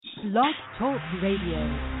Blog Talk Radio.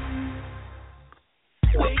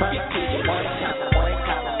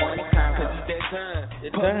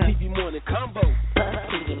 It's TV morning combo.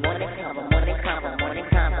 TV morning combo, morning combo, morning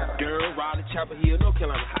combo. Girl, Raleigh, Chapel Hill, North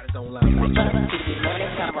Carolina, hottest online. TV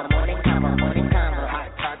morning combo, morning combo, morning combo.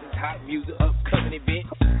 Hot topics, hot music, upcoming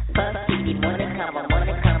events. TV morning combo,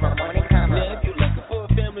 morning combo, morning combo. Now, if you're looking for a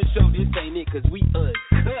family show, this ain't it, cause we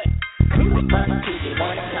uncut. TV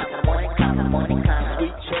morning combo, morning combo, morning combo.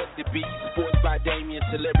 Sweet Chuck, the beat, sports by Damien,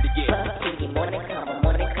 celebrity guest. TV morning combo,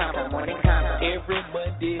 morning combo, morning combo. Every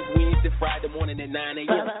Monday, Wednesday, Friday morning at 9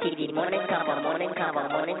 a.m. TV morning combo, morning combo,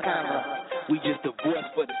 morning combo. We just the voice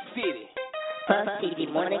for the city.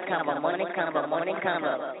 TV morning combo, morning combo, morning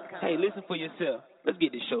combo. Hey, listen for yourself. Let's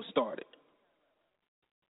get this show started.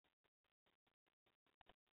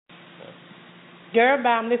 Girl, bye.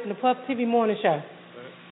 I'm listening to Puff TV Morning Show.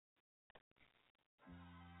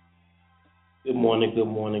 Good morning, good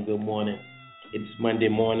morning, good morning. It's Monday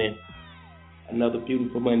morning. Another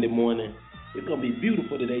beautiful Monday morning. It's going to be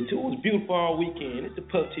beautiful today, too. It was beautiful all weekend. It's the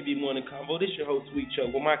Puff TV Morning Convo. This is your host, Sweet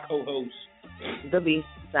Chuck, with my co-host. The Beast.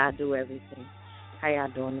 I do everything. How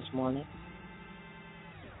y'all doing this morning?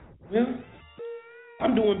 Well,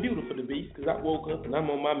 I'm doing beautiful, The Beast, because I woke up and I'm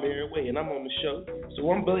on my merry way and I'm on the show.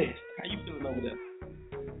 So I'm blessed. How you feeling over there?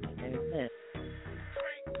 Amen.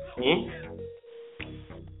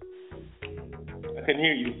 I couldn't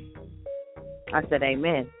hear you. I said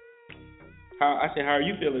amen. I said, how are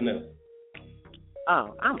you feeling though?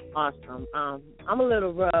 Oh, I'm awesome. I'm a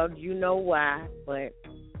little rugged, you know why, but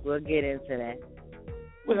we'll get into that.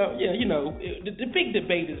 Well, yeah, you know, the big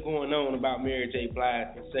debate is going on about Mary J.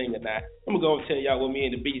 Blige and singing or not. I'm going to go and tell y'all what me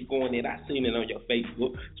and the Beast going in. I seen it on your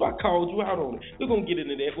Facebook, so I called you out on it. We're going to get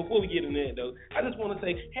into that. Before we get into that, though, I just want to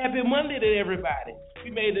say happy Monday to everybody.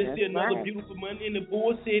 We made this another beautiful Monday in the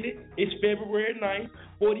Bull City. It's February 9th,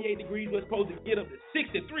 48 degrees. We're supposed to get up to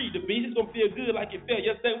 63. The Beast is going to feel good like it felt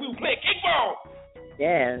yesterday. We were playing kickball.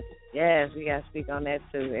 Yes, we got to speak on that,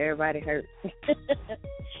 too. Everybody hurt.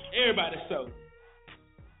 Everybody so.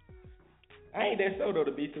 I ain't that so though,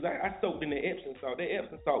 The Beast, because I soaked in the Epsom salt. That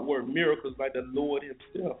Epsom salt worked miracles like the Lord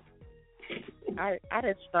himself. I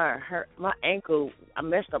didn't start hurt. My ankle, I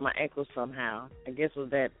messed up my ankle somehow. I guess it was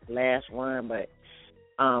that last one, but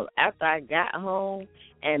after I got home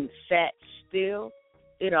and sat still,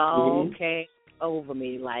 it all came over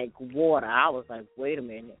me like water. I was like, wait a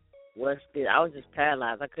minute, what's this? I was just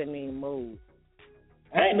paralyzed. I couldn't even move.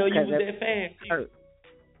 I didn't know you was that fast. Hurt.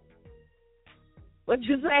 What'd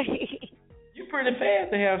you say? You're pretty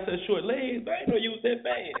fast to have such short legs, but I didn't know you was that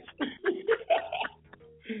fast.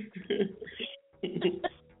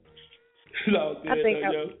 It's all good,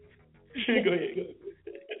 yo. Go ahead.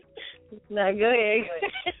 No, go ahead.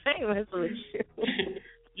 I ain't messing with you.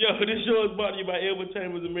 Yo, this show is brought to you by Edward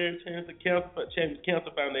Chambers and Mary Chambers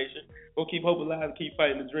Cancer Foundation. Go keep hope alive and keep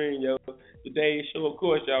fighting the dream, yo. Today's show, of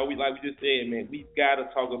course, y'all, we just said, man, we got to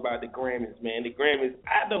talk about the Grammys, man. The Grammys,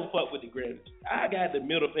 I don't fuck with the Grammys. I got the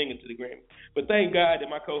middle finger to the Grammys. But thank God that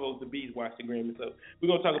my co-host, The Beast, watched the Grammys. So we're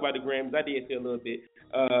going to talk about the Grammys. I did say a little bit.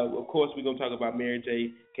 Of course, we're going to talk about Mary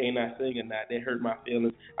J. Can I sing or not? That hurt my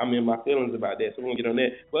feelings. I'm in my feelings about that, so we're going to get on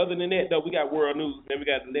that. But other than that, though, we got world news. Man, we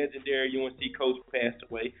got the legendary UNC coach passed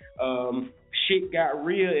away. Shit got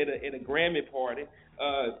real at a Grammy party.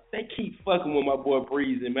 They keep fucking with my boy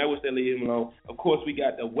Breezy, man. I wish they leave him alone. Of course, we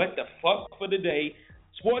got the what the fuck for the day.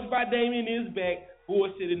 Sports by Damien is back.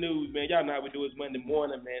 Bull City News, man. Y'all know how we do it Monday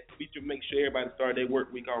morning, man. So we should make sure everybody start their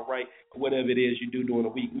work week all right, or whatever it is you do during the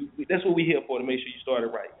week. That's what we here for, to make sure you start it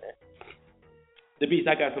right, man. The Beast,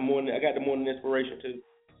 I got the morning inspiration too.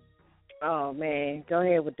 Oh man, go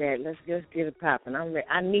ahead with that. Let's just get it popping.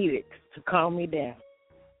 I need it to calm me down.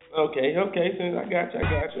 Okay. Since I got you.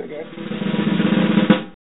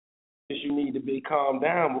 You need to be calmed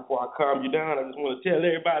down before I calm you down. I just want to tell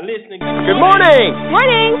everybody listening. Good morning.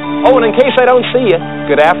 Morning. Oh, and in case I don't see you,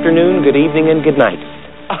 good afternoon, good evening, and good night.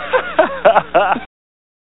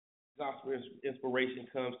 Gospel inspiration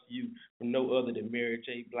comes to you from no other than Mary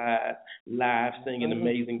J. Blige, live singing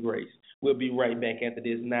Amazing Grace. We'll be right back after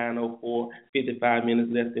this 9:04, 55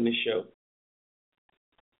 minutes left in the show.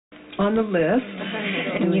 On the list,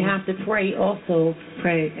 and you have to pray also.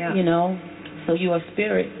 You know, so you are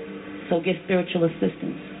spirit. So get spiritual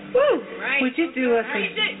assistance. Woo! Right. Would you do us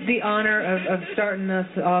the honor of starting us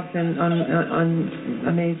off on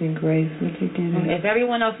Amazing Grace? Would you do that? If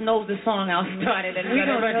everyone else knows the song, I'll start it. We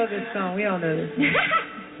don't know this song. We all know this song.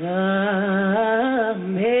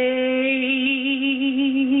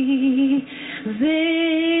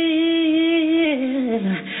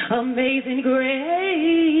 Amazing Grace,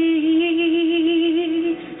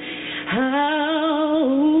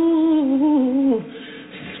 how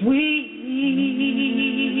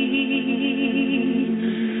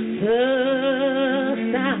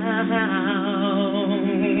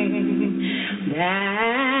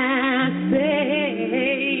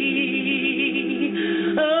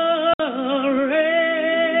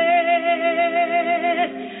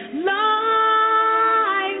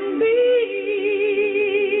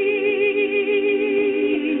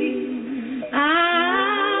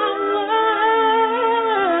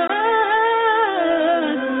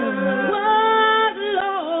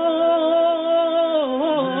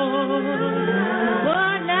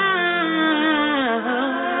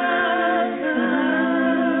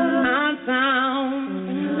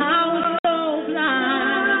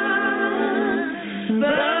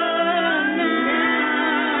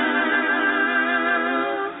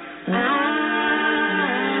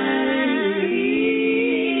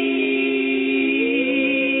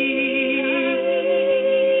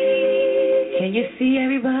Can you see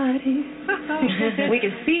everybody? We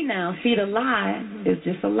can see now. See, the lie is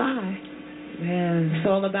just a lie. Man. It's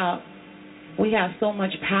all about, we have so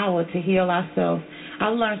much power to heal ourselves.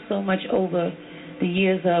 I've learned so much over the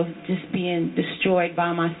years of just being destroyed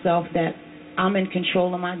by myself that I'm in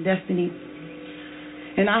control of my destiny.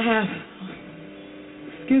 And I have,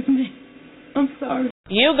 excuse me, I'm sorry.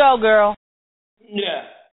 You go, girl. Yeah.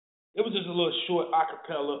 It was just a little short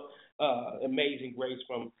acapella, Amazing Grace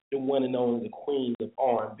from the one and only the queen of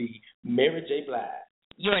R&B, Mary J. Blige.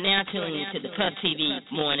 You're now tuning to the Puff TV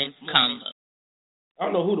Morning Convo. I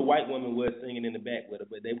don't know who the white woman was singing in the back with her,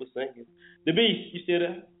 but they were singing. The Beast, you still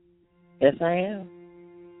there? Yes, I am.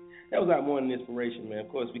 That was our morning inspiration, man. Of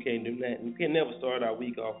course, we can't do that. We can never start our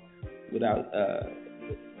week off without the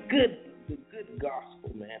good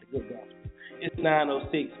gospel, man. The good gospel. It's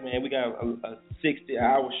 9:06, man. We got a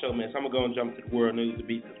 60-hour show, man. So I'm going to go and jump to the world news to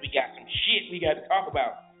beat because we got some shit we got to talk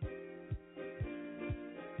about.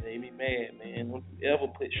 Made me mad, man. Don't you ever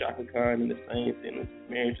put Shaka Khan in the same sentence as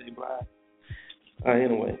Mary J. Blige.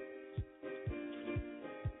 Anyway.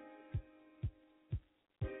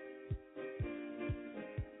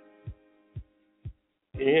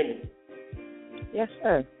 Can you hear me? Yes,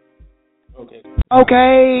 sir. Okay.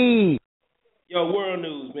 Okay. Yo, world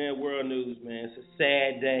news, man. It's a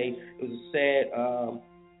sad day. It was a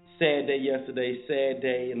sad day yesterday. Sad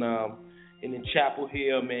day in the Chapel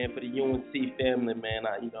Hill, man, for the UNC family, man.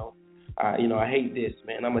 I hate this,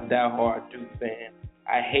 man. I'm a diehard Duke fan.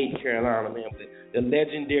 I hate Carolina, man. But the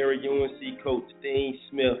legendary UNC coach Dean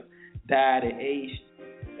Smith died at age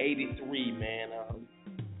 83, man.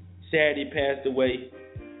 Saturday passed away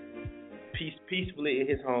peacefully in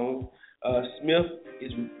his home. Smith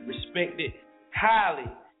is respected highly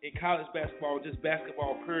in college basketball, just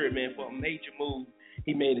basketball period, man, for a major move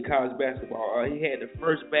he made in college basketball. He had the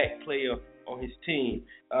first black player on his team.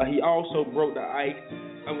 He also broke the ice.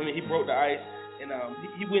 He broke the ice, and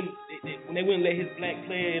he wouldn't. When they wouldn't let his black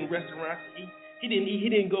player in restaurants, he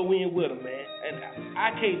didn't go in with them, man. And I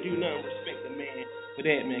can't do nothing but respect the man for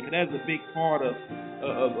that, man, because that's a big part of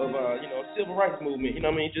civil rights movement. You know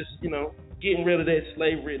what I mean? Just getting rid of that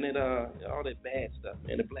slavery and that all that bad stuff,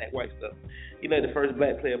 man, the black white stuff. He let the first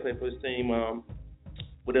black player play for his team.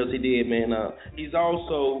 What else he did, man? He's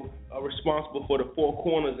also responsible for the four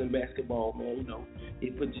corners in basketball, man. He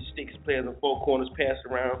put just sticks players in four corners, passed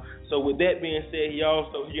around. So with that being said, you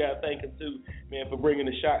gotta thank him too, man, for bringing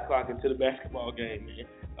the shot clock into the basketball game,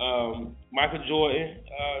 man. Michael Jordan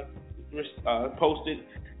posted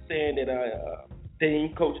saying that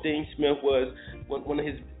Coach Dean Smith was one of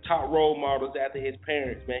his top role models after his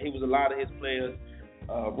parents, man. He was a lot of his players'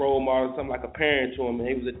 role models, something like a parent to him, man.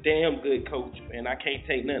 He was a damn good coach, man. I can't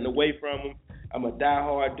take nothing away from him. I'm a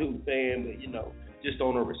diehard Duke fan, but, just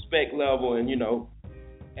on a respect level and,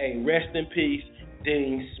 hey, rest in peace,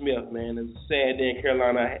 Dean Smith, man. It's a sad day in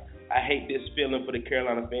Carolina. I hate this feeling for the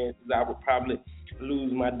Carolina fans because I would probably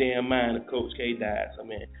lose my damn mind if Coach K died. So,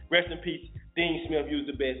 man, rest in peace, Dean Smith. You was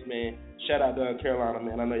the best, man. Shout out to Carolina,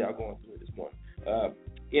 man. I know y'all going through it this morning.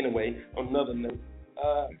 Anyway, on another note,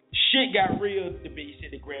 shit got real to be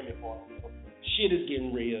at the Grammy party. Shit is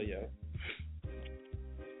getting real, yo.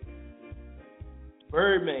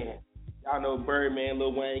 Birdman. Y'all know Birdman,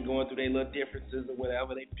 Lil Wayne going through their little differences or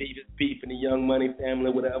whatever. They beefing the Young Money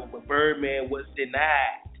family or whatever. But Birdman was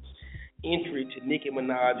denied entry to Nicki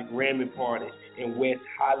Minaj's Grammy party in West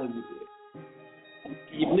Hollywood. Can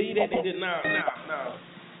you believe that? They did not? No.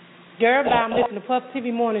 Girl, I'm listening to Puff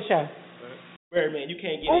TV Morning Show. Birdman, you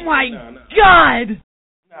can't get in here. Oh, my God!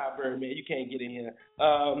 Nah, Birdman, you can't get in here.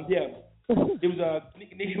 It was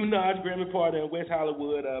Nicki Minaj Grammy party in West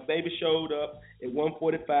Hollywood. Baby showed up at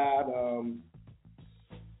 1:45.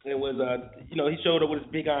 It was he showed up with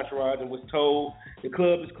his big entourage and was told the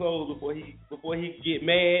club is closed before he could get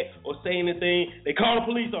mad or say anything. They called the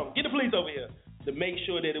police on him. Get the police over here to make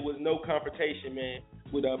sure that there was no confrontation, man,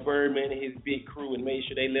 with Birdman and his big crew, and made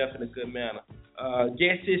sure they left in a good manner.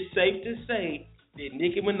 Guess it's safe to say that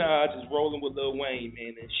Nicki Minaj is rolling with Lil Wayne,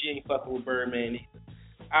 man, and she ain't fucking with Birdman either.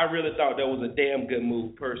 I really thought that was a damn good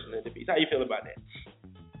move, personally. How you feel about that?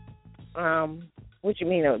 What you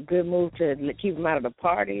mean, a good move to keep him out of the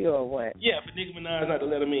party or what? Yeah, for Nicki Minaj not to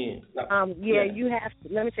let him in. No. You have to.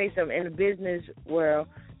 Let me tell you something. In the business world,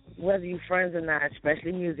 whether you're friends or not,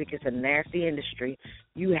 especially music, it's a nasty industry.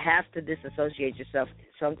 You have to disassociate yourself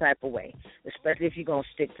some type of way, especially if you're going to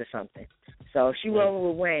stick to something. So if she rolling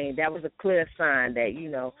with Wayne, that was a clear sign that,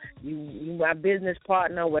 you my business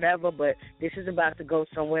partner, whatever, but this is about to go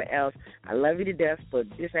somewhere else. I love you to death, but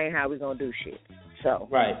this ain't how we're going to do shit. So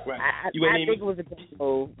right. I think it was a good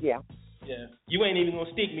move, yeah. Yeah. You ain't even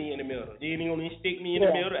gonna stick me in the middle. You ain't even gonna stick me in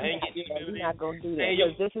the middle. I ain't getting in the middle. You're not gonna do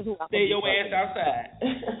that. This is who I'm stay your ass outside.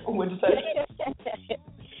 What'd you say?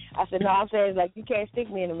 I said, no, I'm saying it's like you can't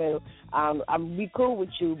stick me in the middle. I'm be cool with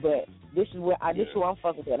you, but this is this is who I'm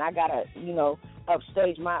fucking with, and I gotta,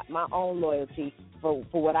 upstage my own loyalty for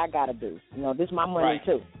what I gotta do. This is my money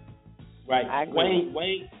too. Right.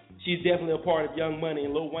 Wayne, she's definitely a part of Young Money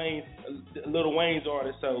and Lil Wayne's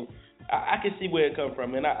artist, so I can see where it come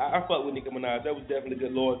from, and I fuck with Nicki Minaj. That was definitely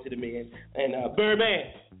good loyalty to me. And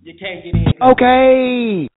Birdman, you can't get in.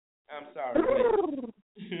 Okay. I'm sorry.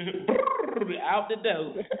 Out the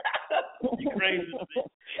door. You crazy, man.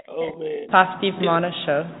 Oh, man. Positive Mona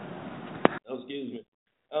Show. Oh, excuse me.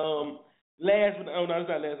 Last but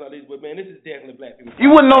not least, but man, this is definitely black people. You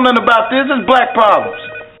wouldn't know nothing about this. It's black problems.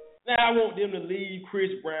 Now I want them to leave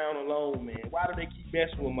Chris Brown alone, man. Why do they keep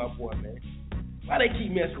messing with my boy, man? Why they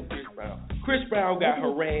keep messing with Chris Brown? Chris Brown got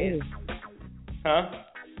harassed. Huh?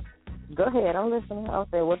 Go ahead. I'm listening. I'll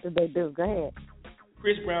say, what did they do? Go ahead.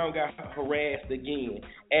 Chris Brown got harassed again,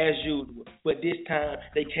 as usual, but this time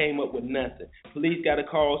they came up with nothing. Police got a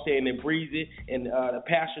call saying that Breezy and the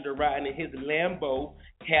passenger riding in his Lambo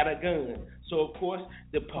had a gun. So, of course,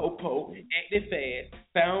 the Popo acted fast,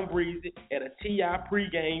 found Breezy at a T.I.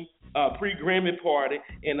 pre-Grammy party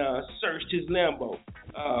and searched his Lambo.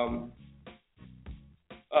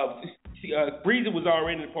 Breezy was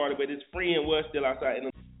already in the party, but his friend was still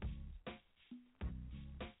outside.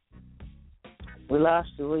 We lost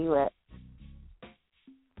you. Where you at?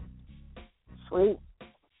 Sweet.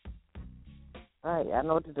 All right, I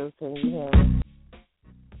know what to do. Can you hear me? Can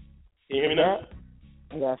you hear me now?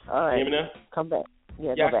 Yes. All right. Can you hear me now? Come back.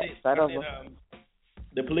 Yeah, go back. Start over.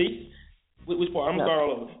 The police? Which part? I'm going to start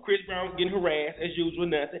all over. Chris Brown was getting harassed, as usual,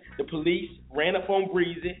 nothing. The police ran up on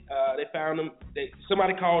Breezy. They found him.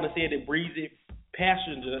 Somebody called and said that Breezy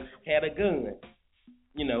passenger had a gun.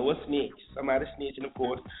 A snitch. Somebody snitching, of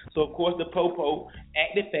course. So, of course, the Popo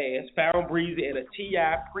acted fast, found Breezy at a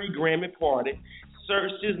T.I. pre-Grammy party,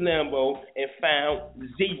 searched his Lambo, and found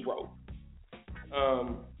zero.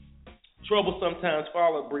 Trouble sometimes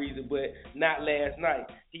followed Breezy, but not last night.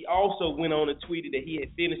 He also went on and tweeted that he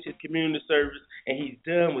had finished his community service and he's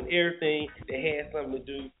done with everything that had something to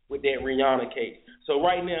do with that Rihanna case. So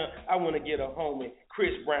right now, I want to get a homie,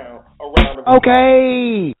 Chris Brown, a round of applause.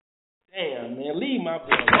 Okay. Damn, man, leave my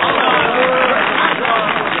boy.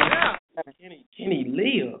 Can he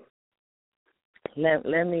live?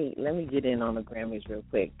 Let me get in on the Grammys real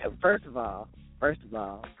quick. First of all,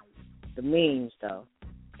 the memes though.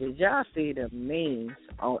 Did y'all see the memes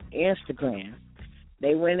on Instagram?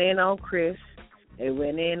 They went in on Chris. They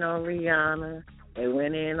went in on Rihanna. They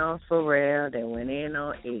went in on Pharrell. They went in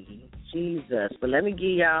on Iggy. Jesus. But let me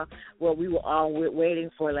give y'all what we were all waiting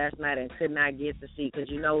for last night and could not get to see, because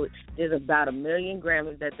there's about 1 million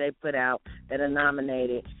Grammys that they put out that are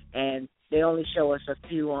nominated, and they only show us a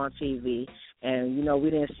few on TV. And, we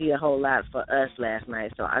didn't see a whole lot for us last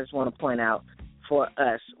night. So I just want to point out for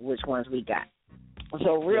us which ones we got.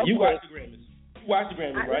 So real you quick. Watch the Grammys. You watch the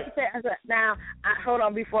Grammys, right? Now, hold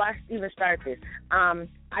on before I even start this. I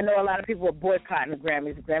know a lot of people are boycotting the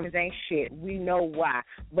Grammys. The Grammys ain't shit. We know why.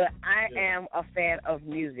 But I am a fan of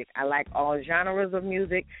music. I like all genres of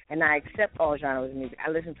music, and I accept all genres of music. I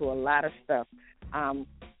listen to a lot of stuff.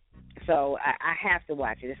 So I have to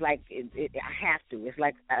watch it. It's like I have to. It's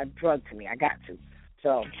like a drug to me. I got to.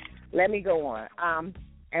 So let me go on.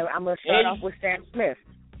 And I'm going to start off with Sam Smith.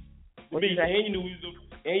 And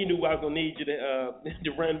you knew I was gonna need you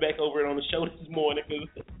to run back over it on the show this morning, because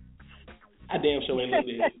I damn sure ain't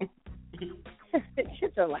there.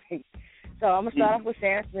 Just like. So I'm gonna start off with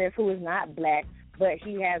Sam Smith, who is not black, but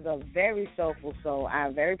he has a very soulful soul.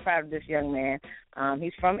 I'm very proud of this young man.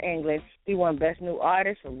 He's from England. He won Best New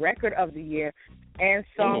Artist, Record of the Year, and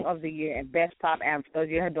Song of the Year, and Best Pop Album. For those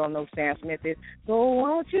of you who don't know who Sam Smith is, so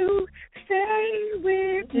won't you stay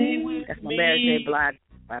with me? That's my Mary J. Blige,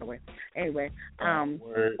 by the way. Anyway,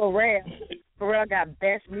 Pharrell got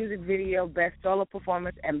Best Music Video, Best Solo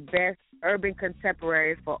Performance, and Best Urban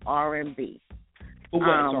Contemporary for R&B. For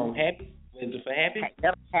what song? Happy? Is it for Happy?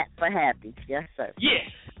 Yep, for Happy. Yes, sir.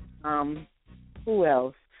 Yes. Who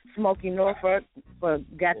else? Smokey Norfolk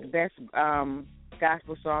got the Best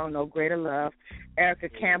Gospel Song, No Greater Love. Erica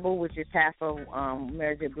Campbell, which is half of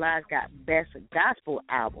Mary J. Blige, got Best Gospel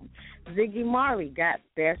Album. Ziggy Marley got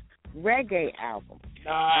Best Reggae Album.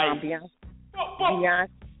 Nice.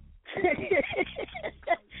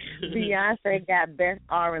 Beyonce got Best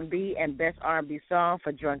R&B and Best R&B Song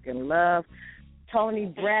for Drunken Love. Toni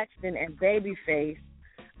Braxton and Babyface,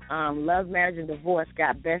 Love, Marriage, and Divorce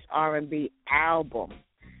got Best R&B Album.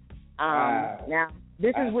 Now,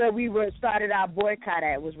 This is where we started our boycott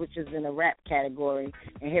at, which is in the rap category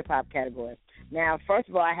and hip hop category. Now, first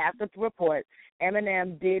of all, I have to report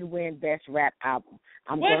Eminem did win Best Rap Album.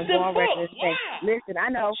 I'm going to go on record and say, listen, I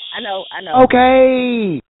know.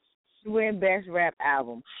 Okay. Win Best Rap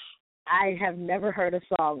Album. I have never heard a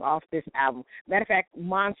song off this album. Matter of fact,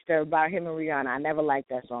 Monster by him and Rihanna, I never liked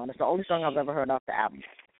that song. It's the only song I've ever heard off the album.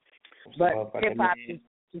 But hip-hop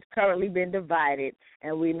has currently been divided,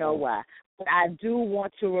 and we know why. But I do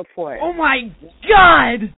want to report. Oh, my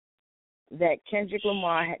God! That Kendrick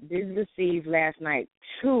Lamar did receive last night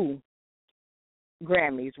 2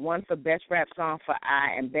 Grammys, one for Best Rap Song for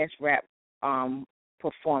I and Best Rap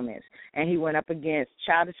Performance. And he went up against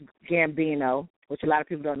Childish Gambino, which a lot of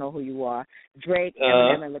people don't know who you are, Drake,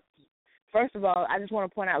 Eminem, and first of all, I just want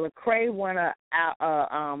to point out, Lecrae won I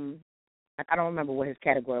don't remember what his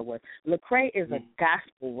category was. Lecrae is a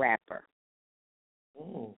gospel rapper.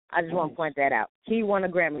 I just want to point that out. He won a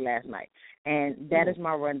Grammy last night, and that is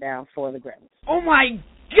my rundown for the Grammys. Oh, my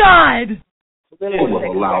God!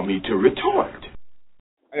 Allow me to retort.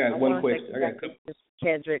 I got one question. I got a couple.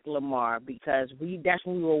 Kendrick Lamar, because that's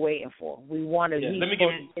what we were waiting for. We wanted he supposed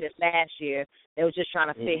to get it last year. They were just trying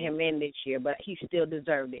to fit him in this year, but he still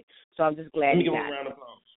deserved it. So I'm just glad he got it.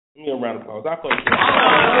 Give me a round of applause. I thought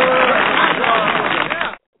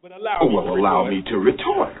but allow me to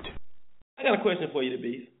retort. I got a question for you, the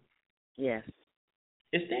Beast. Yes.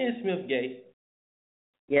 Is Stan Smith gay?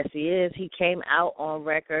 Yes, he is. He came out on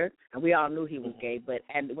record, and we all knew he was gay, but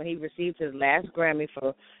when he received his last Grammy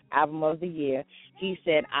for Album of the Year, he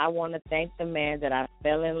said, I want to thank the man that I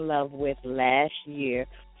fell in love with last year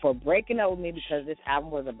for breaking up with me because this album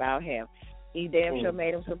was about him. He damn sure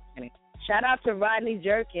made him some money. Shout out to Rodney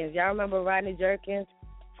Jerkins. Y'all remember Rodney Jerkins?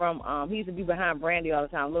 He used to be behind Brandy all the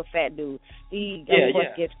time, little fat dude. He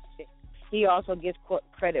also gets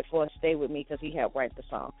credit for Stay With Me because he helped write the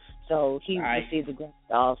song. So he received the Grammy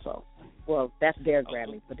also. Well, that's their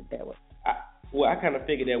Grammy, put it that way. I kind of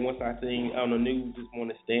figured that once I seen on the news this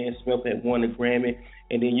morning Stan Smith had won a Grammy,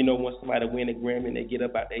 and then, once somebody win a Grammy and they get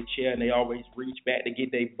up out their chair and they always reach back to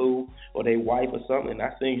get their boo or their wife or something, and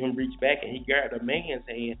I seen him reach back and he grabbed a man's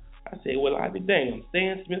hand. I said, well, I be damned.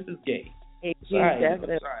 Stan Smith is gay. He's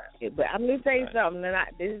definitely. But I'm going to tell you something.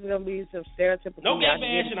 This is going to be some stereotypical. No gay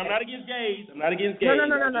bashing. I'm not against gays. No.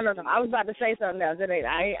 I was about to say something else.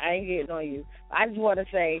 I ain't getting on you. I just want to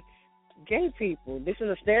say, gay people, this is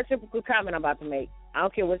a stereotypical comment I'm about to make. I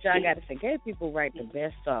don't care what y'all got to say. Gay people write the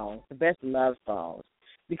best songs, the best love songs,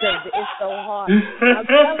 because it's so hard. I'm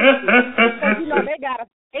telling you, because,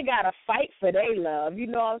 they gotta fight for their love. You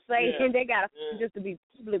know what I'm saying? Yeah. They gotta just to be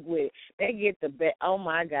public with it. They get the best. Oh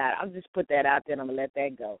my God! I'll just put that out there, and I'm gonna let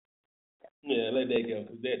that go. Yeah, let that go.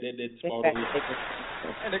 Cause that's small.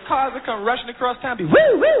 And the cars will come rushing across town, be woo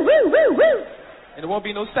woo woo woo woo, and there won't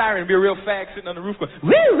be no siren. It'll be a real fag sitting on the roof going woo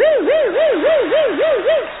woo woo woo woo woo woo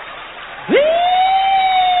woo.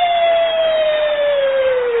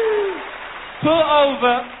 Pull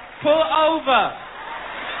over, pull over,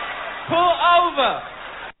 pull over.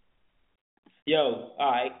 Yo,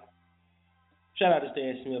 all right. Shout out to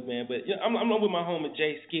Stan Smith, man. But I'm with my homie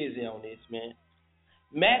Jay Skizzy on this, man.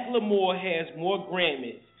 Macklemore has more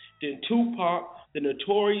Grammys than Tupac, The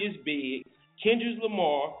Notorious Big, Kendrick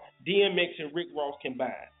Lamar, DMX, and Rick Ross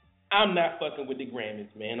combined. I'm not fucking with the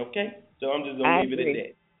Grammys, man, okay? So I'm just going to leave it at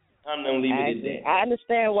that. I'm going to leave it at that. I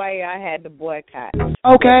understand why I had to boycott.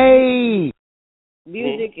 Okay.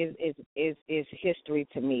 Music is history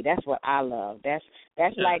to me. That's what I love. That's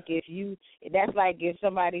like if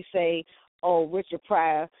somebody say, "Oh, Richard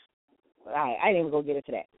Pryor." I didn't even go get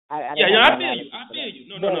into that. I feel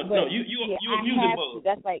you. No. You a music bug.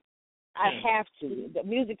 That's like I have to. The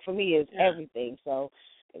music for me is everything. So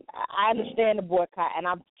I understand the boycott, and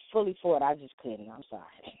I'm fully for it. I just couldn't. I'm sorry.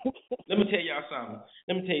 Let me tell y'all something.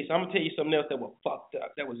 I'm gonna tell you something else that was fucked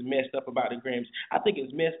up, that was messed up about the Grammys. I think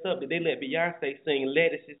it's messed up that they let Beyonce sing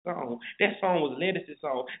Lettuce's song. That song was Lettuce's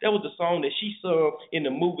song. That was the song that she sung in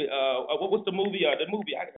the movie. What was the movie? The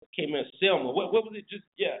movie I came in Selma. What was it?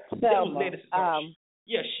 Selma. That was Lettuce's song.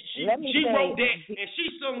 She wrote that and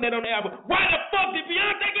she sung that on the album. Why the fuck did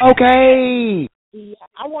Beyonce get Okay. Yeah,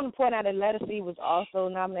 I want to point out that Lettuce was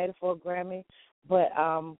also nominated for a Grammy, but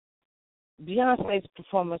Beyonce's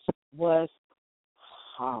performance was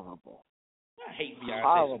horrible. I hate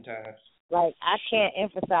Beyonce sometimes. Like, I can't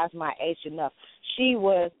emphasize my age enough. She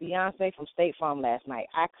was Beyonce from State Farm last night.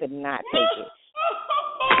 I could not take it.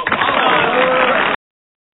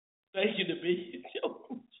 Thank you to be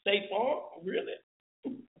State Farm? Really?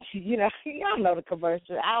 Y'all know the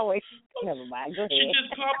commercial. Never mind. Go ahead.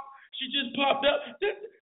 She just popped up.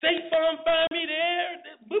 State Farm find me there.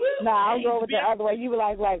 No, I'll go with the other way. You were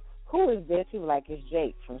like, who is this? He was like, it's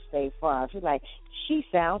Jake from State Farm. She's like, she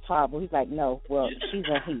sounds horrible. He's like, no, well, she's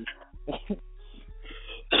a he.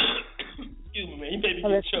 Excuse me, man. You made me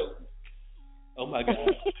get choked. Oh, my God.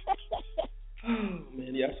 Oh,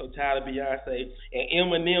 man, I'm so tired of Beyonce.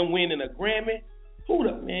 And Eminem winning a Grammy. Who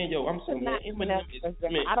the, man, yo, I'm so mad. Eminem is,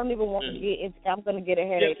 man. I don't even want to get into, I'm going to get a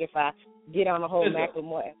headache if I get on the whole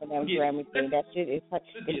Macklemore Eminem Grammy thing. That shit is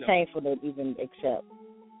it's painful to even accept.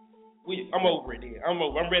 I'm over it then. I'm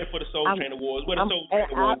ready for the Soul Train Awards. What the Soul Train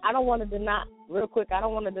Awards? I don't want to deny, real quick, I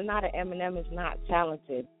don't want to deny that Eminem is not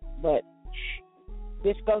talented, but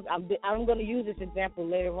this goes, I'm going to use this example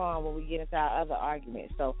later on when we get into our other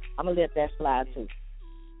arguments, so I'm going to let that slide too.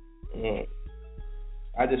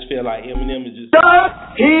 I just feel like Eminem is just... Does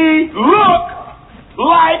he look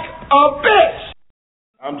like a bitch?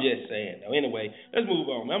 I'm just saying, though. Anyway, let's move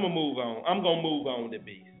on. I'm going to move on. I'm going to move on to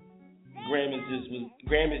Beast. Grammys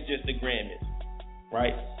just the Grammys,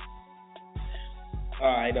 right?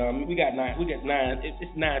 All right, we got nine.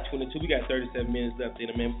 It's 9:22. We got 37 minutes left in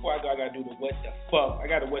it, man. Before I go, I gotta do the what the fuck. I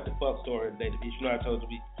got a what the fuck story today, Beast. You know I told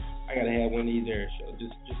you I gotta have one of these air shows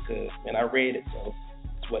just cause, man. I read it, so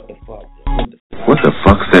it's what the fuck. What the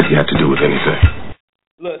fuck's that you have to do with anything?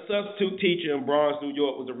 Look, substitute teacher in Bronx, New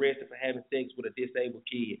York, was arrested for having sex with a disabled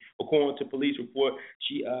kid. According to police report,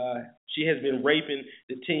 she has been raping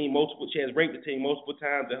the teen multiple. She has raped the teen multiple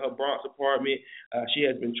times in her Bronx apartment. She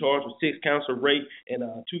has been charged with 6 counts of rape and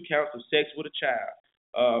 2 counts of sex with a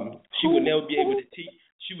child. She would never be able to teach.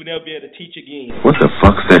 She would never be able to teach again. What the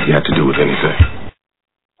fuck's that you have to do with anything?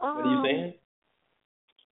 What are you saying?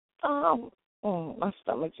 My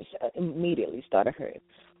stomach just immediately started hurting.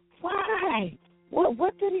 Why?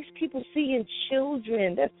 What do these people see in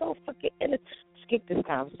children? That's so fucking innocent. Skip this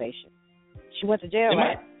conversation. She went to jail,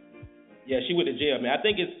 right? Yeah, she went to jail, man. I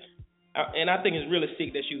think it's really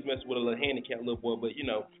sick that she was messing with a little handicapped little boy. But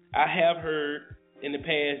I have heard in the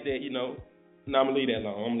past that no, I'm gonna leave that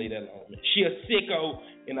alone. Man. She a sicko,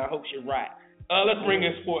 and I hope she's right. Let's bring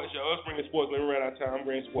in sports, yo. Let me run out of time. I'm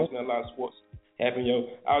bringing sports, and a lot of sports happen,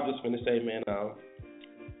 yo. I was just gonna say, man,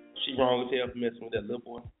 she wrong as hell for messing with that little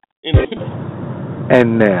boy.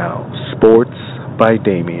 And now, Sports by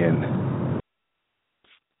Damien.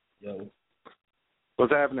 Yo.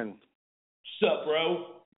 What's happening? What's up, bro?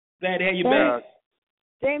 Glad to have you back.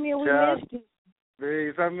 Damien, we missed you.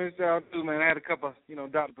 Please, I missed y'all too, man. I had a couple,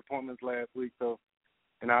 doctor's appointments last week, so,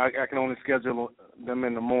 and I can only schedule them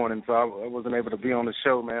in the morning, so I wasn't able to be on the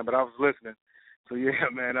show, man, but I was listening. So, yeah,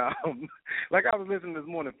 man, like I was listening this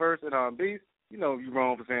morning first, and Beast, you're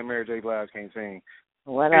wrong for saying Mary J. Blige can't sing.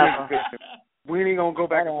 Whatever. We ain't gonna go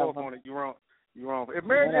back and forth on it. You're wrong. If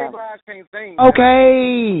Mary J. Blige can't sing,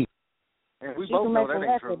 okay, and we both know that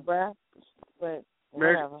ain't true. Bruh. But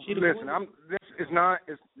Mary, listen, it's not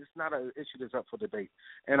an issue that's up for debate.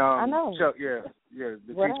 And I know. Chuck, the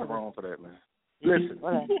teacher wrong for that, man. Listen,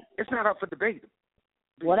 it's not up for debate.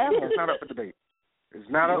 Whatever. It's not up for debate. It's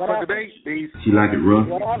not up for debate. She like it rough,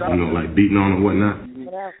 like beating on or whatnot.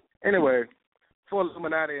 Whatever. Anyway, before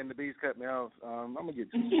Illuminati and the Beast cut me off, I'm gonna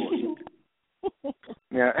get to sports.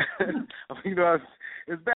 Yeah,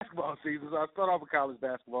 it's basketball season, so I'll start off with college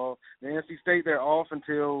basketball. The NC State, they're off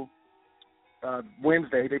until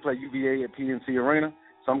Wednesday. They play UVA at PNC Arena.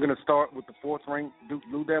 So I'm going to start with the 4th-ranked Duke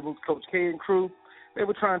Blue Devils, Coach K and crew. They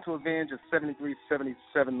were trying to avenge a 73-77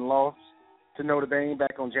 loss to Notre Dame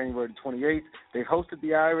back on January 28th. They hosted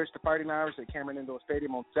the Fighting Irish, at Cameron Indoor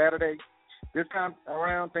Stadium on Saturday. This time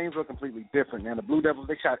around, things were completely different. Now, the Blue Devils,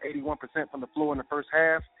 they shot 81% from the floor in the first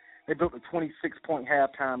half. They built a 26-point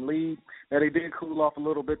halftime lead. Now, they did cool off a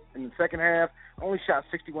little bit in the second half. Only shot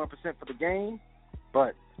 61% for the game,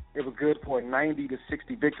 but it was good for a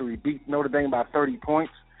 90-60 victory. Beat Notre Dame by 30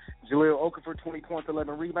 points. Jahlil Okafor, 20 points,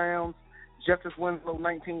 11 rebounds. Justice Winslow,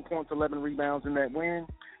 19 points, 11 rebounds in that win.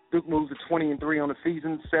 Duke moves to 20-3 on the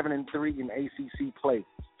season, 7-3 in ACC play.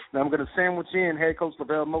 Now I'm going to sandwich in head coach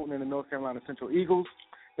LaVelle Moton and the North Carolina Central Eagles.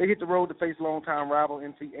 They hit the road to face longtime rival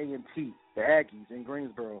NCA&T, the Aggies, in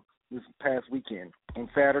Greensboro this past weekend on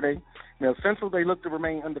Saturday. Now Central, they look to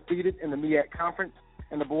remain undefeated in the MEAC Conference,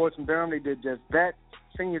 and the boys from Durham, they did just that.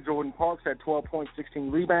 Senior Jordan Parks had 12 points, 16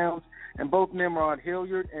 rebounds, and both Nimrod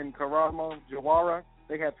Hilliard and Karamo Jawara,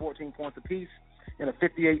 they had 14 points apiece in a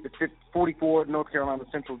 58-44 North Carolina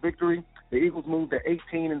Central victory. The Eagles moved to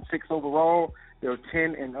 18-6 overall. They were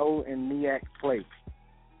 10-0 in MEAC play.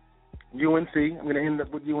 UNC, I'm going to end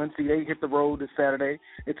up with UNC. They hit the road this Saturday.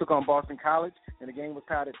 They took on Boston College, and the game was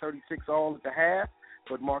tied at 36-all at the half.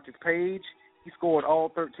 But Marcus Page, he scored all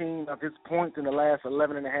 13 of his points in the last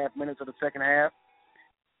 11 and a half minutes of the second half.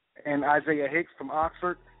 And Isaiah Hicks from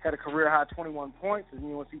Oxford, had a career-high 21 points, and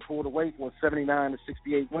UNC pulled away for a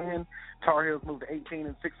 79-68 win. Tar Heels moved to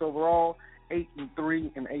 18-6 overall,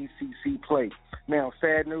 8-3 in ACC play. Now,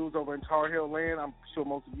 sad news over in Tar Heel land, I'm sure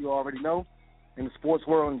most of you already know. In the sports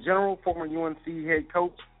world in general, former UNC head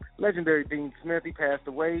coach, legendary Dean Smith, he passed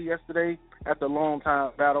away yesterday after a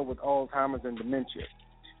long-time battle with Alzheimer's and dementia.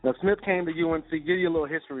 Now, Smith came to UNC, give you a little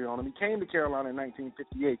history on him. He came to Carolina in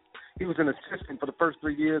 1958. He was an assistant for the first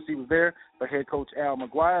 3 years he was there for head coach Al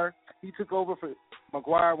McGuire. He took over for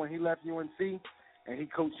McGuire when he left UNC, and he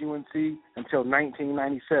coached UNC until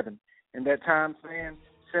 1997. In that time span,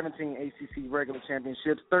 17 ACC regular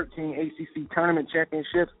championships, 13 ACC tournament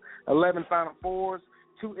championships, 11 Final Fours,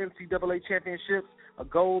 2 NCAA championships, a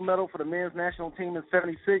gold medal for the men's national team in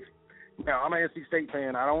 76. Now, I'm an NC State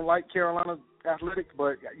fan. I don't like Carolina's athletics,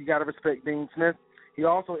 but you got to respect Dean Smith. He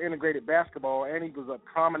also integrated basketball, and he was a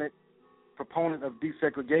prominent proponent of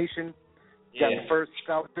desegregation. Got the first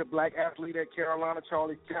scholarship black athlete at Carolina,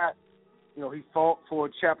 Charlie Scott. You know, he fought for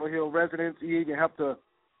Chapel Hill residents. He even helped a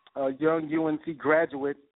young UNC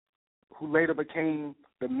graduate who later became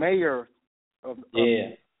the mayor of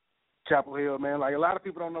Chapel Hill, man. Like, a lot of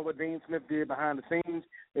people don't know what Dean Smith did behind the scenes.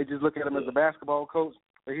 They just look at him as a basketball coach.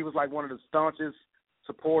 But he was like one of the staunchest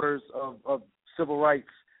supporters of civil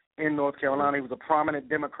rights in North Carolina. He was a prominent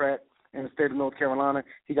Democrat in the state of North Carolina.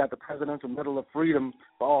 He got the Presidential Medal of Freedom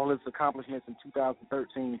for all his accomplishments in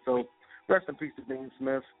 2013. So rest in peace to Dean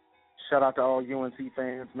Smith. Shout out to all UNC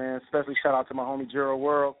fans, man. Especially shout out to my homie Gerald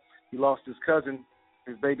World. He lost his cousin,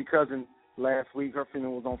 his baby cousin, last week. Her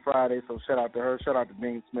funeral was on Friday, so shout out to her. Shout out to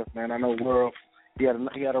Dean Smith, man. I know World, he had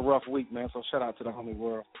a rough week, man, so shout out to the homie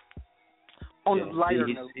World. On the lighter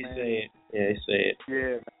note, man. He's sad.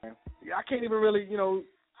 Yeah, man. I can't even really,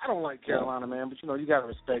 I don't like Carolina, man, but, you got to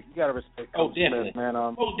respect. Coach Smith, man.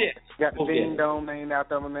 Got the Dean Dome named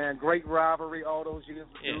after him, man. Great rivalry all those years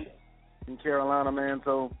with Duke in Carolina, man.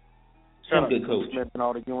 So shout out to Coach Smith and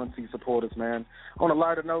all the UNC supporters, man. On a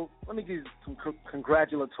lighter note, let me give you some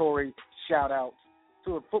congratulatory shout-outs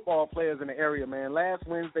to the football players in the area, man. Last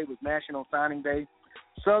Wednesday was National Signing Day.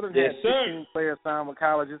 Southern had 15 players signed with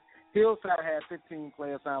colleges. Hillside had 15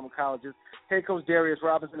 players signed with colleges. Head coach Darius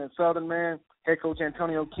Robinson at Southern, man. Head coach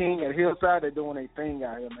Antonio King at Hillside, they're doing a thing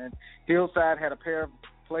out here, man. Hillside had a pair of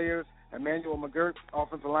players, Emmanuel McGirt,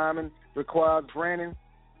 offensive lineman, Raquaz Brannon,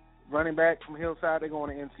 running back from Hillside, they're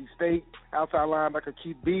going to NC State. Outside linebacker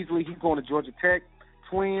Keith Beasley, he's going to Georgia Tech.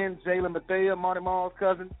 Twin Jalen Bethea, Marty Mall's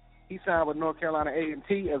cousin, he signed with North Carolina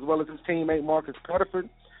A&T, as well as his teammate Marcus Pettiford.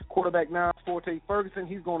 Quarterback Niles Forte Ferguson,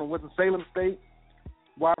 he's going to Winston-Salem State.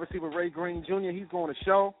 Wide receiver Ray Green Jr., he's going to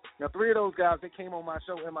Shaw. Now, 3 of those guys, they came on my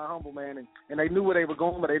show in my humble, man, and they knew where they were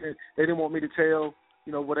going, but they didn't want me to tell,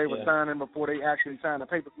 where they were signing before they actually signed the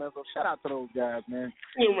papers, man. So shout out to those guys, man.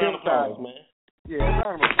 Round of applause, man. Yeah,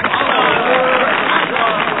 round of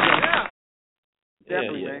applause.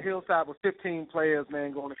 Definitely, man. Hillside was 15 players,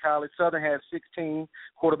 man, going to college. Southern had 16.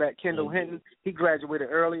 Quarterback Kendall Hinton, he graduated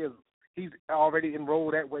early. He's already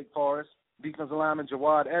enrolled at Wake Forest. Defensive lineman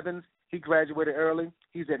Jawad Evans, he graduated early.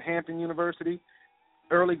 He's at Hampton University.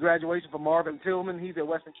 Early graduation for Marvin Tillman. He's at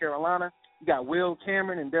Western Carolina. You got Will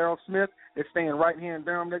Cameron and Darryl Smith. They're staying right here in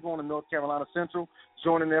Durham. They're going to North Carolina Central,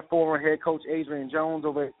 joining their former head coach Adrian Jones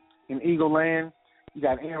over in Eagle Land. You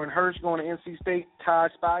got Aaron Hirsch going to NC State.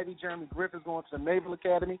 Todd Spivey, Jeremy Griffiths going to the Naval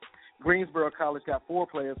Academy. Greensboro College got 4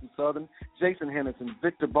 players from Southern. Jason Henderson,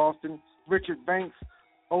 Victor Boston, Richard Banks,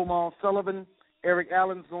 Omar Sullivan, Eric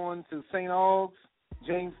Allen's going to St. Aug's.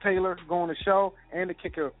 James Taylor going to Shaw, and the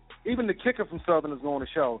kicker. Even the kicker from Southern is going to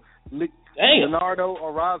Shaw. Leonardo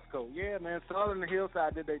Orozco. Yeah, man, Southern and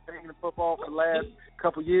Hillside did their thing in football for the last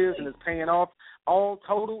couple years, and it's paying off. All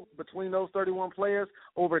total, between those 31 players,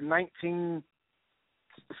 over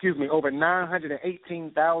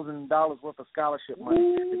 $918,000 worth of scholarship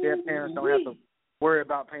money that their parents don't have to worry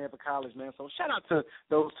about paying for college, man. So shout out to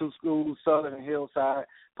those 2 schools, Southern and Hillside,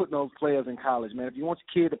 putting those players in college, man. If you want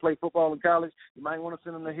your kid to play football in college, you might want to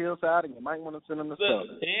send them to Hillside, and you might want to send them to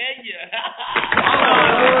Southern.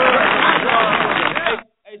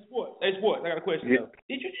 Hey, Sports, I got a question. Did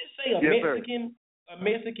you just say a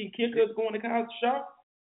Mexican kicker is going to college, Shaw?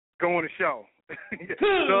 Going to Shaw.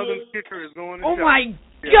 Southern kicker is going to Shaw. Oh, my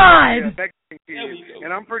God. Mexican kid.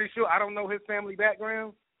 And I'm pretty sure, I don't know his family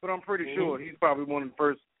background, but I'm pretty sure he's probably one of the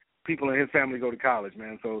first people in his family to go to college,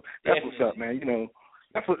 man. So that's what's up, man.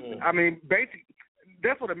 That's what I mean. Basically,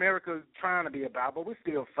 that's what America's trying to be about. But we're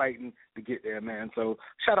still fighting to get there, man. So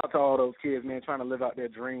shout out to all those kids, man, trying to live out their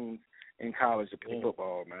dreams in college to play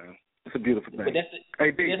football, man. It's a beautiful thing. But that's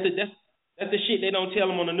That's the shit they don't tell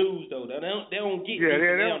them on the news, though. They don't get Yeah, deep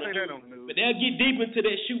they in don't say that on the news. But they'll get deep into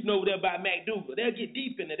that shooting over there by McDougal. They'll get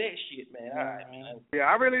deep into that shit, man. All right, man. Yeah,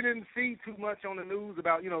 I really didn't see too much on the news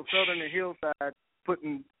about, Southern and Hillside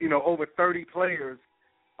putting, over 30 players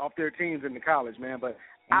off their teams in the college, man. But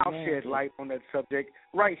I'll shed light on that subject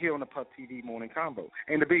right here on the Puff TV Morning Combo.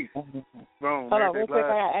 And the Beast. Boom. Hold on, real quick.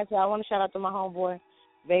 I want to shout out to my homeboy,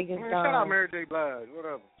 Vegas Don. Shout out Mary J. Blige. What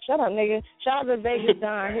up? Shut up, nigga. Shout out to Vegas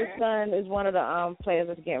Don. His son is one of the players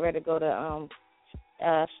that's getting ready to go to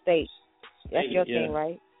state. That's your team,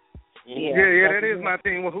 right? Yeah, that is my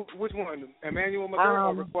team. Well, which one? Emmanuel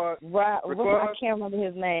McGurk or Raquan? I can't remember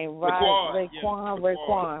his name. Raquan,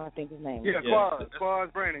 I think his name. Yeah,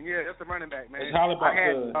 Quaz Brandon. Yeah, that's the running back, man.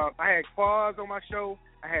 I had Quaz on my show.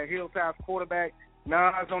 I had Hillside's quarterback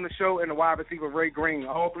Nas on the show, and the wide receiver Ray Green.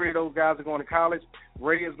 All three of those guys are going to college.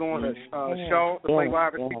 Ray is going to Shaw to play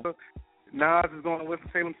wide receiver. Nas is going to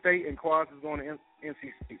Winston-Salem State, and Quaz is going to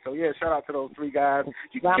NC State. So, yeah, shout out to those three guys.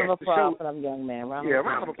 Round of applause for them young man. Round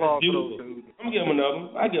of applause for those dudes. I'm going to give them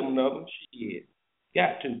another. I give them another. Shit.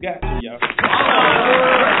 Got to, y'all.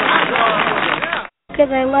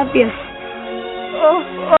 Because I love you.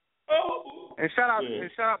 And shout out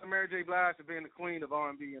to Mary J. Blige for being the queen of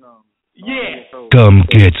R&B and Come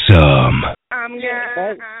get some.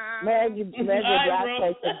 Mary J. Blige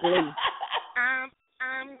plays the Glee.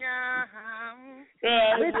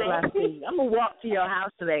 I'm gonna walk to your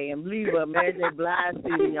house today and leave a Mary J. Blige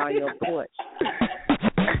CD on your porch.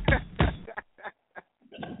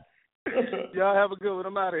 Y'all have a good one.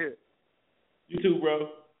 I'm out of here. You too, bro.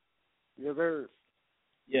 Yes, sir.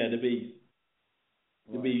 Yeah, the Beast.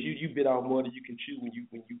 The Beast. You bit off more than you can chew when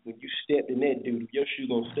you stepped in that dude. Your shoe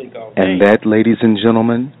gonna stick off. And that, ladies and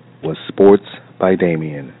gentlemen, was Sports by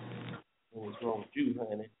Damien. What's wrong with you,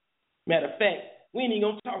 honey? Matter of fact, we ain't even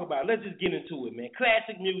gonna talk about it. Let's just get into it, man.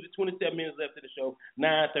 Classic music, 27 minutes left of the show,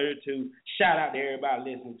 9:32. Shout out to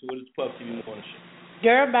everybody listening to it. It's Puff TV Morning Show.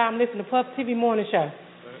 Everybody, I'm listening to Puff TV Morning Show.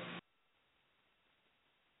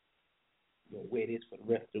 You're gonna wear this for the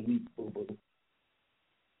rest of the week, boo-boo.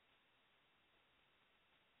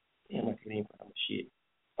 Damn, I can't even find my shit.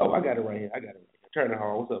 Oh, I got it right here. Turner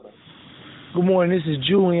Hall, what's up, man? Good morning. This is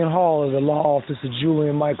Julian Hall of the law office of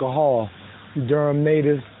Julian Michael Hall, Durham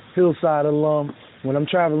native, Hillside alum. When I'm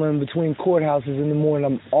traveling between courthouses in the morning,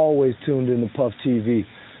 I'm always tuned in to Puff TV.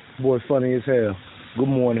 Boy, funny as hell. Good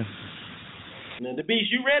morning. Now, the Beast,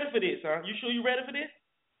 you ready for this, huh? You sure you ready for this?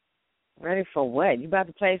 Ready for what? You about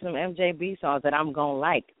to play some MJB songs that I'm gonna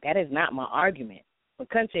like. That is not my argument. But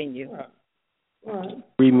continue. All right.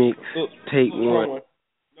 Remix, take one.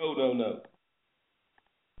 No.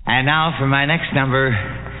 And now for my next number,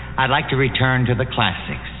 I'd like to return to the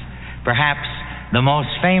classics. Perhaps the most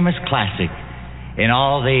famous classic in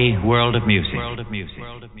all the world of music.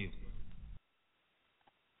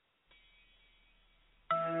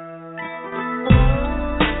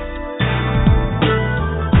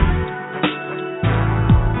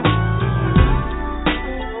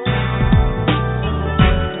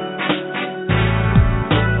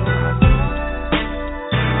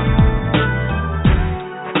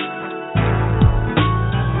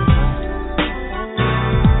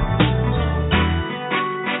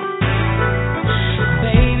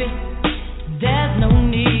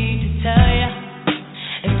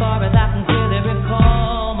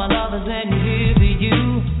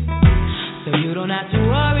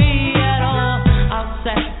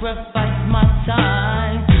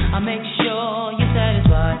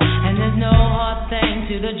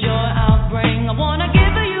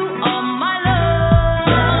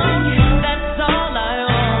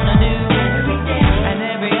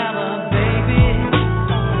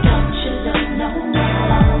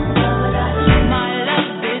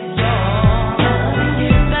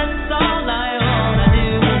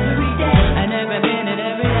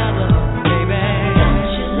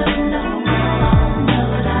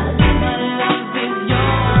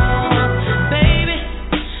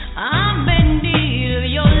 I'm in need of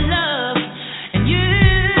your love, and you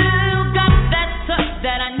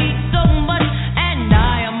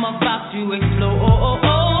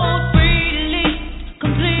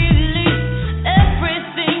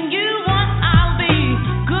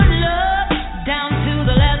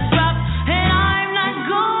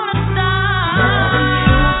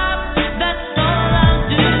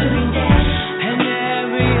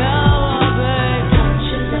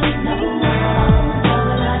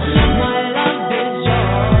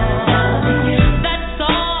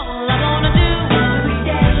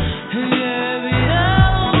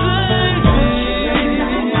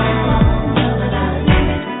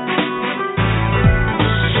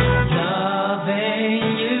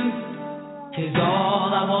is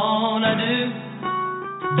all I wanna do.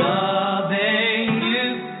 Loving you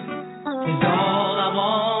is all I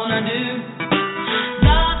wanna do.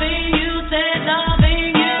 Loving you, said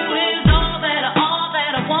loving you is all that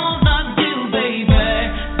I wanna do, baby,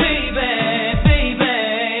 baby, baby.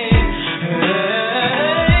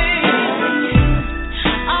 Hey,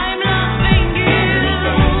 I'm loving you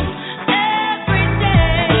every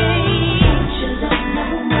day. Should love no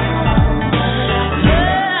more.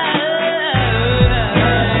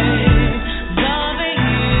 Loving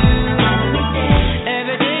you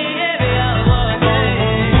every day, every hour,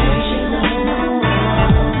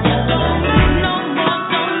 no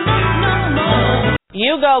more.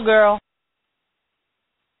 You go, girl.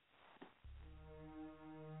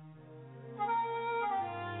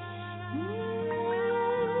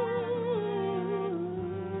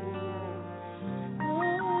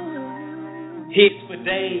 Hits for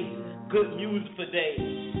days, good music for days.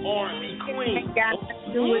 R&B queen. Ain't got to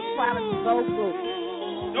do with quality vocal.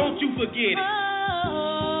 Don't you forget it.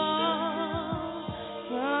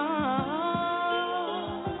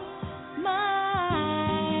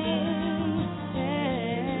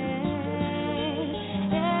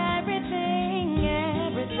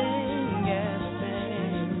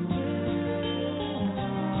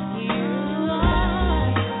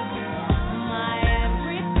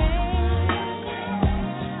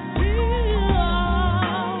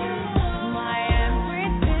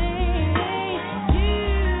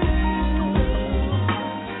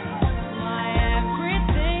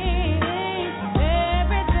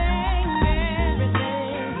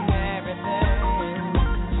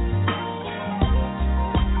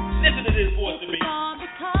 Listen to this voice to me.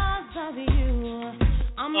 Because of you,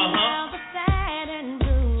 I'm never sad and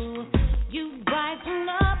blue. You brighten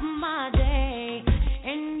up my day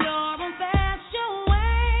in your own special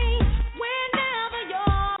way. Whenever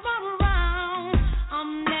you're around,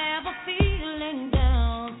 I'm never feeling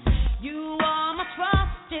down. You are my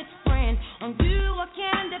trusted friend. On you I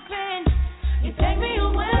can depend. You take me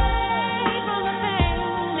away from the pain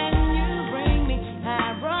and you bring me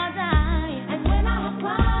paradise. And when I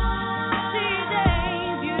cry, these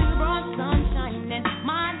days you brought sunshine in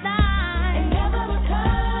my life. It never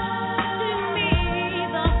occurred to me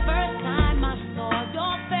the first time I saw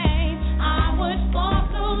your face, I would fall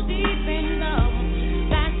so deep in love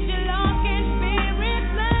that your love can be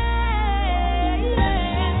replaced.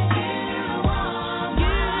 You are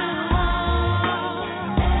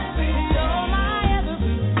everything. You're my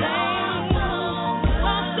everything. Oh, so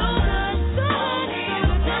good, so good, so good. Only you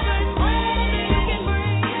can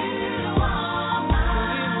bring. You are my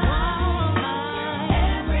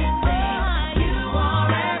everything. You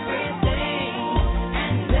are everything,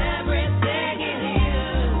 and everything in you.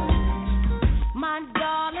 My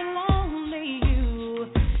darling, only you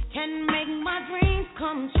can make my dreams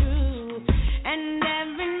come true. And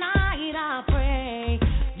every night I pray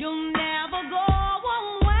you'll never go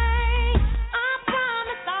away. I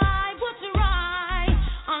promise I would try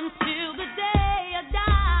until the day I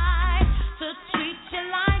die to treat you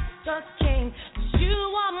like a king. 'Cause you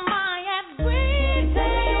are my everything.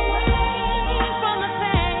 From the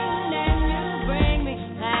pain and you bring me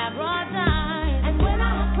paradise. And when I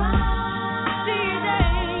cry, these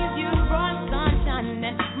days you brought sunshine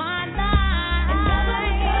in my life.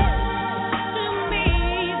 To me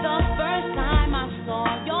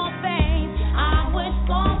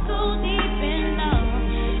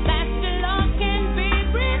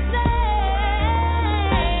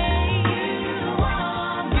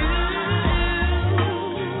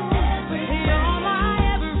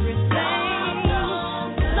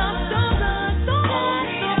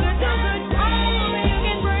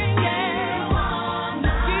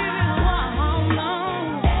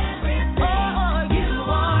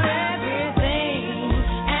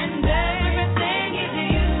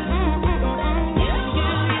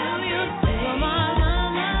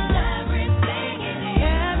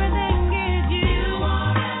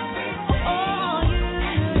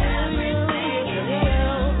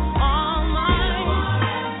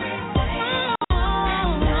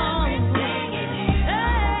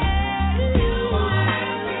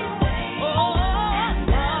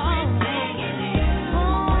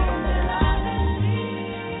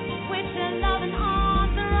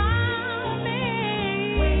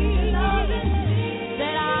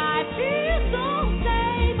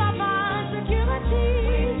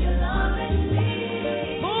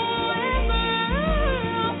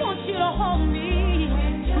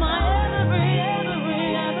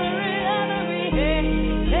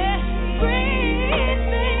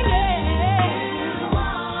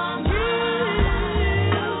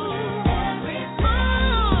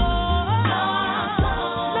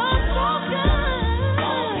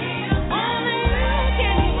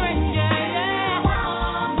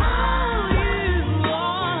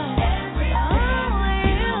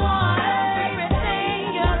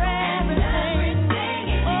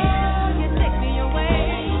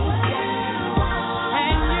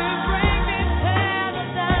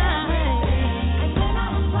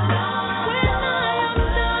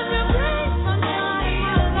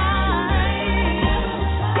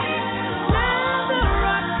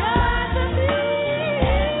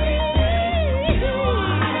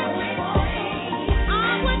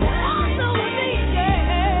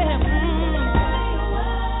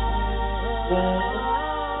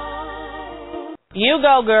You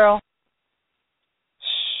go, girl.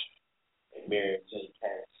 Mary J.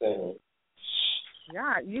 can't sing.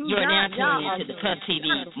 You're now tuning into the Puff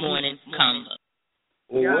TV Morning Convo.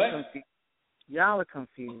 Y'all are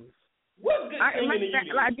confused. What good singing do you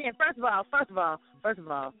do? Again, first of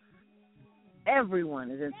all,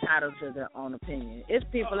 everyone is entitled to their own opinion. It's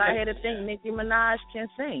people out here that think Nicki Minaj can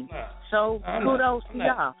sing. So kudos to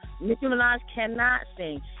y'all. Nicki Minaj cannot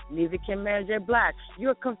sing. Neither can Mary J. Blige.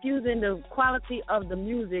 You're confusing the quality of the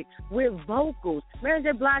music with vocals. Mary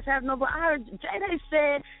J. Blige has no voice. I heard J.Day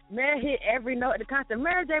said Mary hit every note at the concert.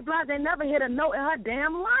 Mary J. Blige ain't never hit a note in her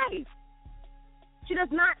damn life. She does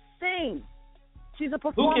not sing. She's a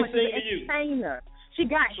performer. She's an entertainer. She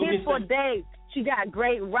got hits for days. She got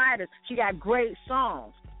great writers. She got great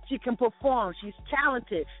songs. She can perform. She's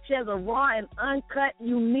talented. She has a raw and uncut,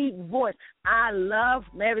 unique voice. I love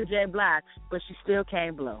Mary J. Blige, but she still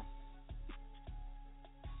can't blow.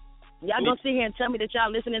 Y'all gonna sit here and tell me that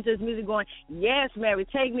y'all listening to this music going, yes, Mary,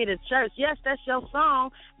 take me to church. Yes, that's your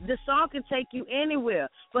song. The song can take you anywhere,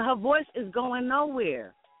 but her voice is going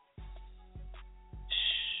nowhere.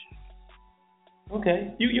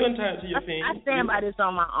 Okay, you entitled to your opinion. I stand by this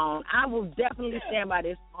on my own. I will definitely stand by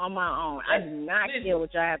this on my own. I do not care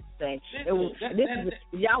what y'all have to say. If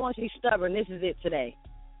y'all want to be stubborn, this is it today.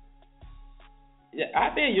 Yeah,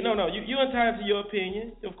 I feel you. No, you entitled to your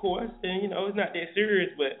opinion, of course, and it's not that serious.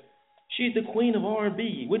 But she's the queen of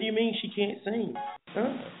R&B. What do you mean she can't sing?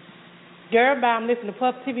 Huh? Girl, I'm listening to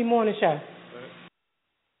Puff TV Morning Show.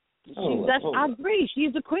 I agree.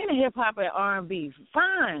 She's the queen of hip hop and R&B.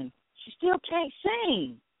 Fine. She still can't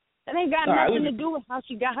sing. That ain't got nothing to do with how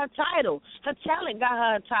she got her title. Her talent got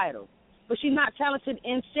her a title. But she's not talented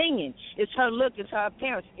in singing. It's her look, it's her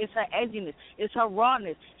appearance, it's her edginess, it's her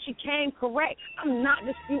rawness. She came correct. I'm not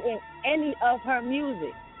disputing any of her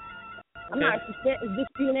music. I'm not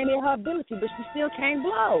disputing any of her ability, but she still can't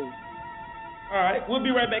blow. All right, we'll be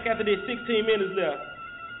right back after this. 16 minutes left.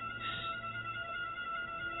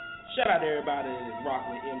 Shout out to everybody that's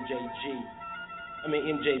rocking with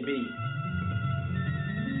MJB.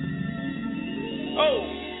 Oh!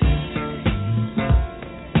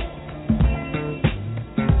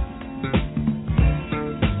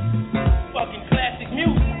 Fucking classic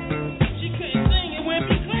music. She couldn't sing, it wouldn't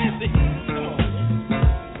be classic. Come on.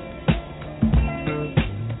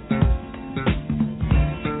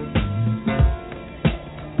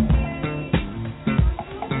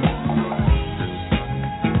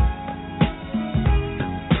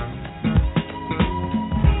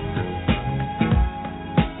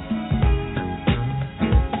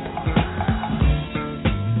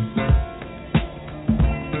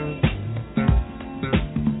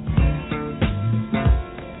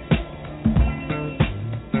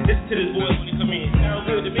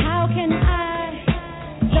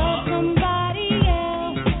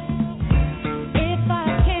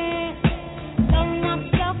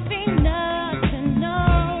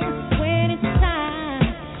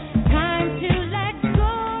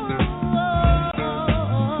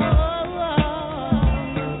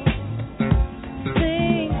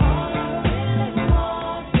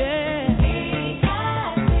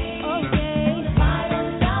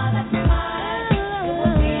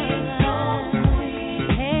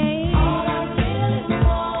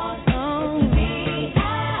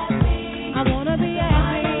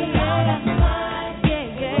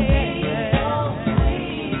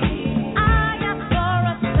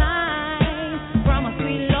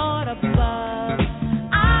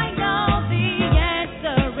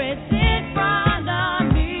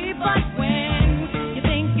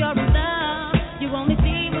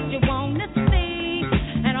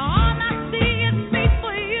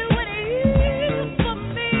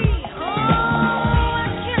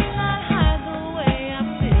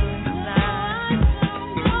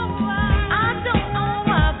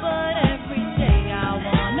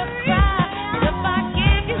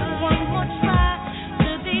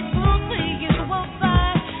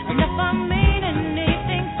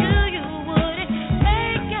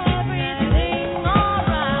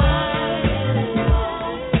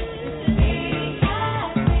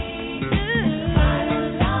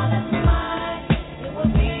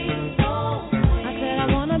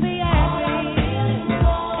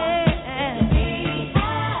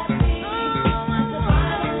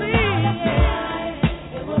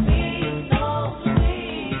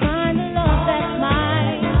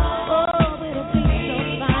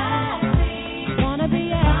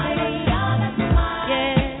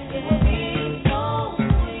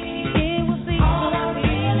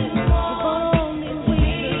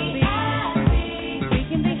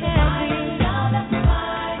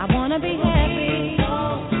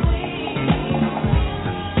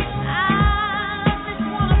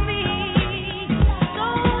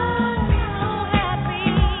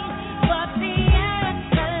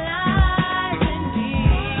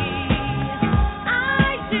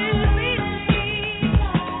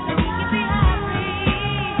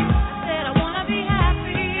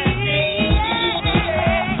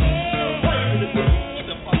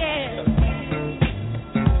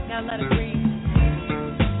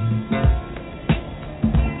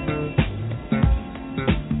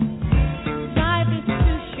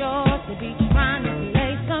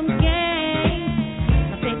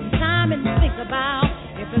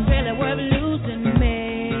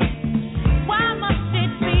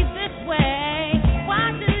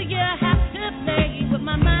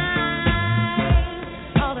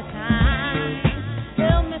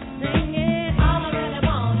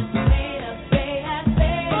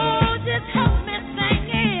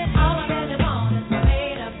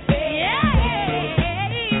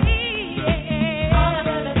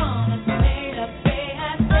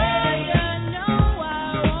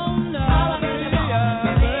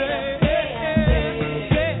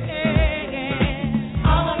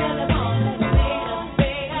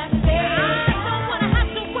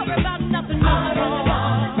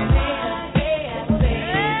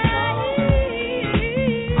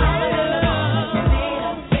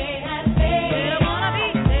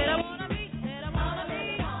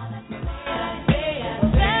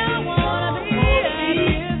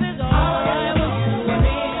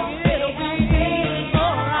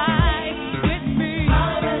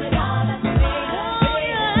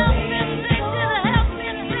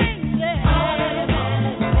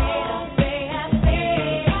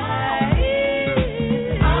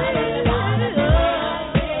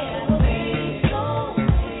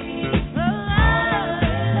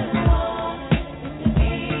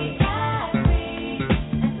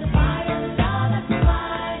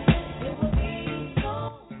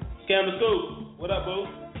 Amanda Sue, what up, boo?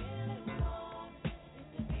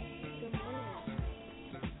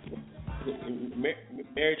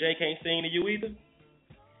 Mary J can't sing to you either?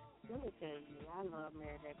 Let me tell you, I love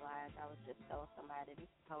Mary J. Blige. I was just telling somebody this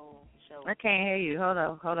whole show. I can't hear you. Hold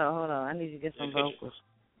on. I need to get some vocals.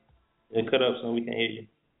 Yeah, cut up so we can hear you.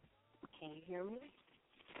 Can you hear me?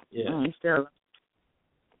 Yeah. Still.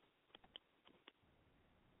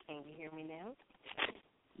 Can you hear me now?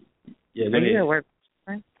 Yeah, Are you at work?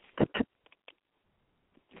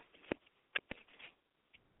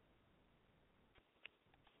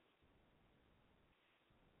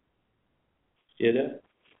 Yeah, there?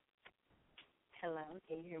 Hello,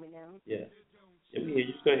 can you hear me now? Yeah. Yeah, we hear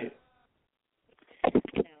you. Go ahead. No,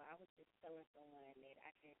 I was just telling someone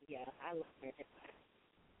I love Mary J.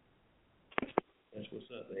 That's what's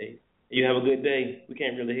up, babe. You have a good day. We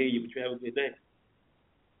can't really hear you, but you have a good day.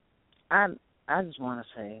 I just want to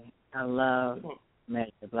say I love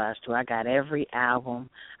Mary J. Blige too. I got every album.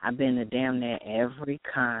 I've been to damn near every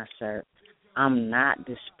concert. I'm not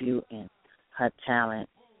disputing her talent.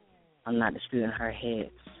 I'm not disputing her hits.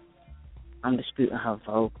 I'm disputing her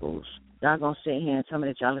vocals. Y'all gonna sit here and tell me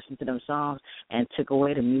that y'all listened to them songs and took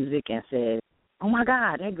away the music and said, "Oh my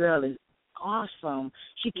God, that girl is awesome.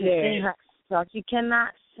 She can sing her stuff. She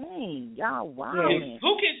cannot sing. Y'all wilding."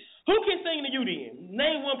 Who can sing to you then?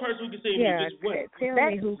 Name one person who can sing to you. Just one. Tell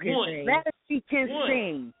me who can sing. Let us see can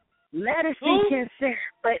sing. Let us see can sing.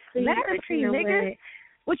 But let us see, nigga.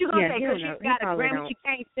 What you gonna say? Because she got a Grammy, she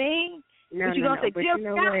can't sing? No, what you gonna say?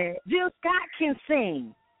 Jill Scott can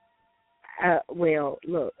sing. Well,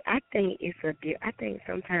 look, I think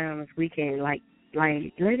sometimes we can like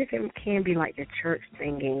lyricism can be like the church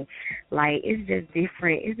singing, like it's just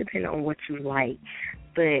different. It depends on what you like.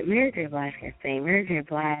 But Mary J. Blige can sing. Mary J.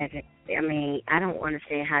 Blige, I mean, I don't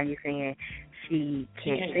understand how you're saying she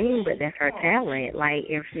can't sing, but that's her talent. Like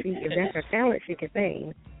if that's her talent, she can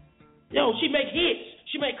sing. Yo, she make hits.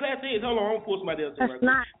 She make class hits. Hold on, I'm gonna pull somebody else in right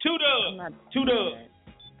quick. Two Dub.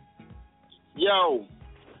 Yo.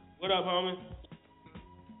 What up, homie?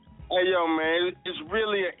 Hey, yo, man, it's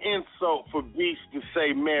really an insult for Beast to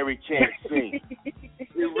say Mary can't sing. It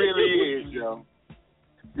really is, yo.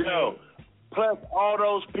 Yo, plus all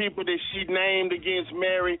those people that she named against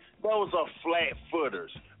Mary, those are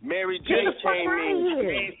flat-footers. Mary J came in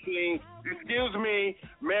dancing. Excuse me,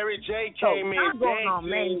 Mary J came in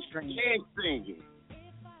dancing and singing.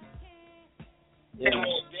 Yeah.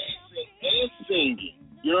 Dancing and singing.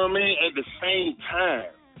 You know what I mean? At the same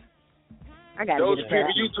time. Those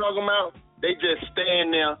people you talking about, they just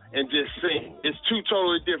stand there and just sing. It's two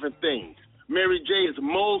totally different things. Mary J is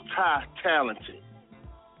multi-talented.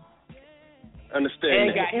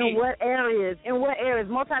 Understand that? In what areas?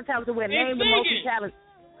 Multi-talented where? Name the multi-talented.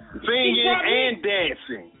 Singing and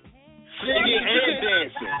dancing.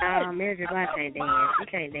 Mary J. Blige can't dance. She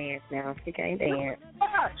can't dance now. She can't dance.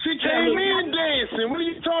 She came in dancing. What are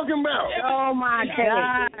you talking about? Oh, my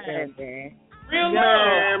God. Real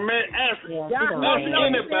man, ask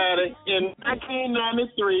anybody in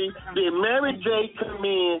 1993 did Mary J come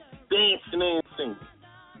in dancing and singing?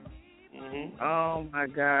 Mm-hmm. Oh my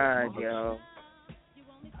God, yo!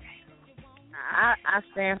 I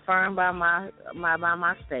stand firm by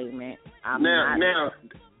my statement. Now,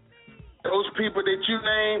 those people that you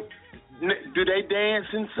named, do they dance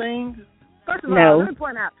and sing? First of all, let me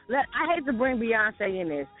point out. I hate to bring Beyonce in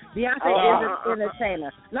this. Beyonce is an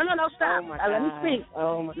entertainer. No, stop. Let me speak.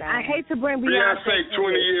 Oh my God. I hate to bring Beyonce. Beyonce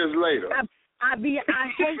 20 years later. I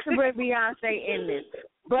hate to bring Beyonce in this,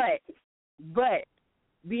 but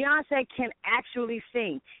Beyonce can actually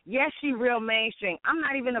sing. Yes, she real mainstream. I'm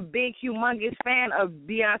not even a big, humongous fan of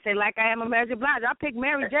Beyonce like I am a Mary J. Blige. I pick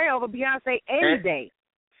Mary J. over Beyonce any day.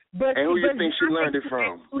 And who you think she learned it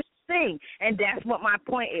from? Sing, and that's what my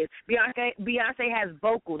point is. Beyonce has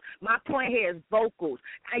vocals. My point here is vocals.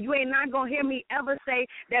 And you ain't not gonna hear me ever say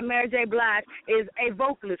that Mary J. Blige is a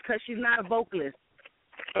vocalist because she's not a vocalist.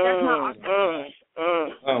 That's my argument.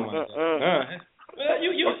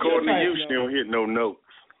 According to you, she don't hit no notes.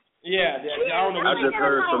 Yeah, I don't know. I just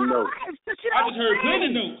heard some notes. I just heard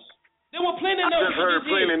plenty notes. There were plenty notes. I just heard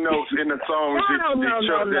plenty notes in the songs that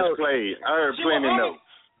Chuck just played. I heard plenty notes.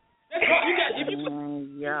 That's all you got. If you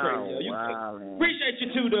appreciate you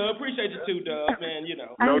too, Dub. Man. You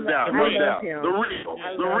know. No doubt. The real.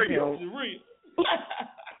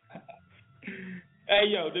 Hey,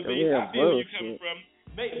 yo, I feel where you're coming from.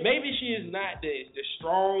 Maybe she is not the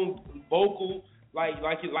strong vocal like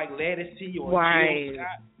Lattice T or Jill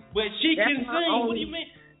Scott, but she can sing. What do you mean?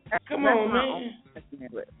 Come on, man.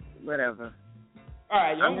 Whatever. All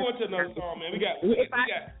right, I'm going to another song, man. We got.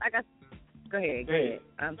 Go ahead. Go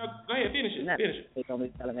ahead, finish it. It's going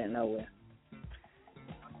to be relevant nowhere.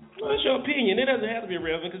 Well, it's your opinion. It doesn't have to be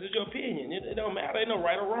relevant because it's your opinion. It don't matter. Ain't no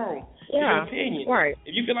right or wrong. Yeah, it's your opinion. Right.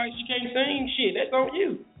 If you feel like she can't sing, shit, that's on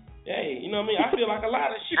you. Hey, you know what I mean? I feel like a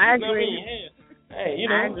lot of shit. I you know agree. what I mean? Hey, you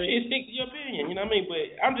know, shit, stick to your opinion. You know what I mean?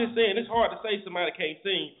 But I'm just saying, it's hard to say somebody can't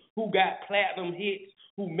sing who got platinum hits,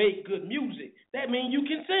 who make good music. That means you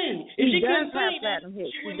can sing. If she couldn't sing, platinum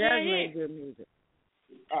hits. She does make good music.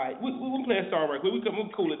 All right, we'll play a song right quick. We'll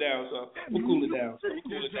cool it down, so we'll cool it down.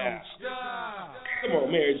 Come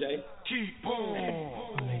on, Mary J. Keep on.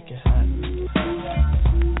 Make it hot.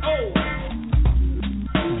 Oh.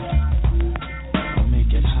 I'll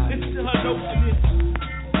make it hot. Listen to her notes in this.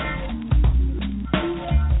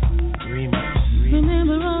 Remix.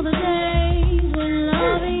 Remember all the days when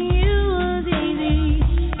loving you was easy.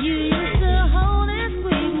 You used to hold and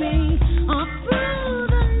squeeze me all through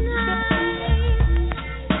the night.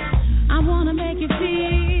 I wanna make you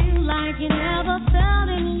feel like you never felt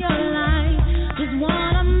in your life. Just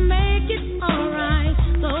wanna make it alright.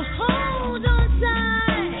 So hold on tight.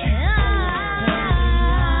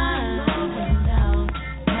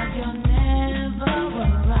 Cause you're never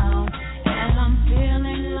around. And I'm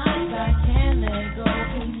feeling like I can't let go.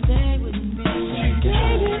 Please stay with me.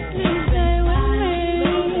 Baby, please stay with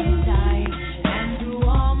me. Tight. And through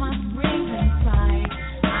all my screams and cries,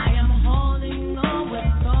 I am holding on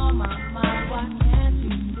with all my mind. Why can't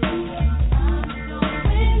you see? I'm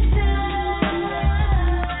going down.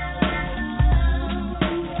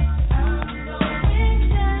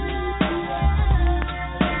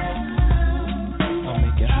 I'll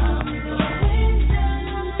make it hot.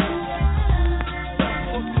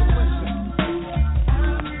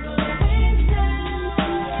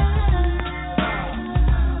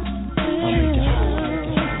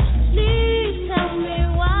 Please tell me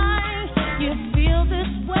why you feel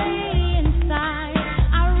this way inside.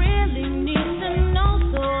 I really need to know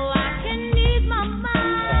so I can ease my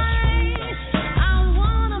mind. I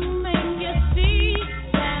wanna make you see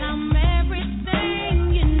that I'm everything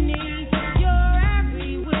you need. You're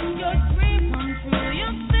every wish, your dream come true,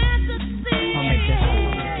 your fantasy. I'll make it hot.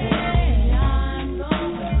 I'm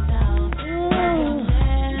going down. You're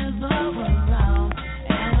never around,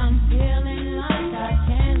 and I'm feeling like I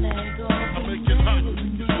can't let go. I'll make it hot.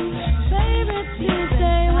 Baby, please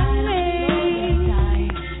stay with me.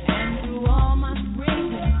 And through all my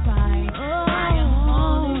screams and cries, I am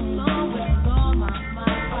holding on with all my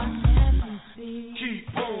might. Why can't you see?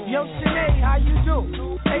 Keep on. Yo, Sinead, how you do?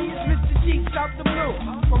 Hey, it's Mr. Cheeks out the blue.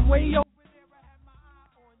 From way over there, I had my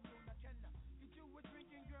eye on you. Now, can I get you a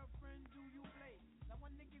drinking girlfriend? Do you play? Now,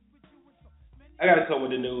 when they get with you with so many. I gotta come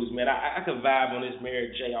with the news, man. I could vibe on this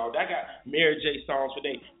Mary J all day. I got Mary J songs for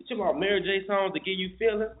days. You talking about Mary J songs to give you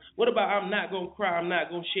feelings? What about I'm not gonna cry, I'm not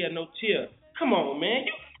gonna shed no tear? Come on, man.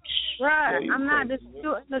 Right. you I'm not crazy,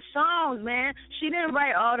 disputing the songs, man. She didn't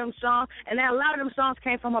write all them songs, and a lot of them songs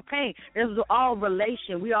came from her pain. It was all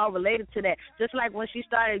relation. We all related to that. Just like when she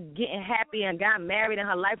started getting happy and got married and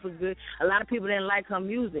her life was good, a lot of people didn't like her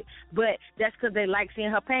music. But that's because they like seeing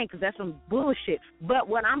her pain, because that's some bullshit. But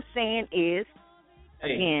what I'm saying is,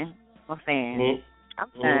 again, my fan.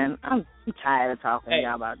 I'm tired of talking to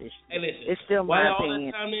y'all about this shit. Hey, listen. It's still Why my all opinion.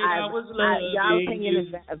 the time that I was loving Y'all opinion you,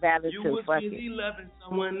 is valid you too. was Fuck busy it. loving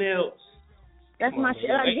someone else. That's Come my on, shit.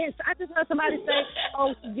 man. Again, I just heard somebody say,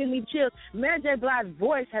 "Oh, she giving me chills." Mary J. Blige's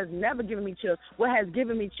voice has never given me chills. What has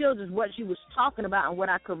given me chills is what she was talking about and what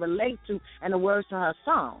I could relate to, and the words to her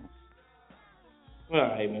songs. All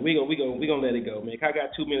right, man. We gonna let it go, man. I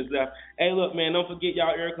got 2 minutes left. Hey, look, man. Don't forget,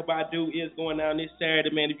 y'all. Erykah Badu is going down this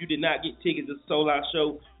Saturday, man. If you did not get tickets to the Soul Out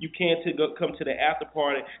show, you can come to the after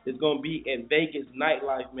party. It's gonna be at Vegas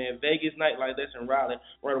Nightlife, man. Vegas Nightlife. That's in Raleigh,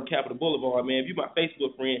 right on Capitol Boulevard, man. If you're my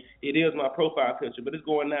Facebook friend, it is my profile picture. But it's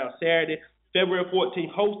going down Saturday, February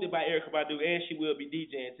 14th, hosted by Erykah Badu, and she will be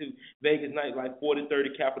DJing too. Vegas Nightlife, 4030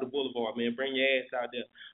 Capitol Boulevard, man. Bring your ass out there.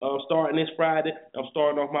 Starting this Friday, I'm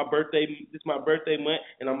starting off my birthday. This is my birthday month,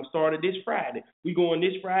 and I'm gonna start it this Friday. We going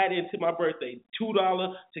this Friday into my birthday.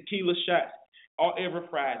 $2 tequila shots every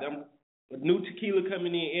Friday. A new tequila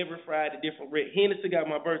coming in every Friday, different red. Hennessy got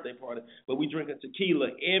my birthday party, but we drinking tequila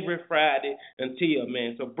every Friday until,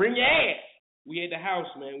 man. So bring your ass. We at the house,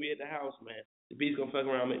 man. The beat's gonna fuck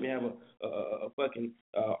around, make me have a fucking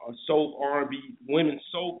soul R&B, women's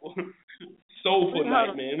soulful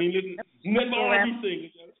night, man. I mean, listen, nothing but R&B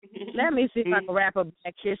singers. Let me see if I can wrap up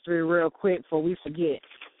Black history real quick before we forget.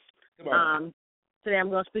 Come on. Today I'm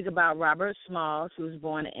going to speak about Robert Smalls, who was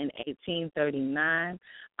born in 1839.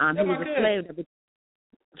 He was a slave.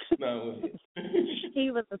 No.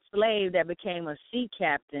 He was a slave that became a sea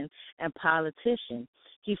captain and politician.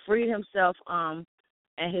 He freed himself and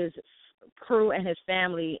his crew and his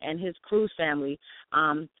family and his crew's family.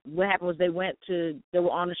 What happened was they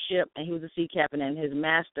were on a ship, and he was a sea captain, and his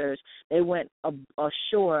masters, they went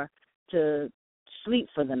ashore to sleep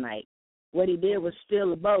for the night. What he did was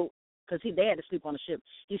steal a boat, because they had to sleep on the ship.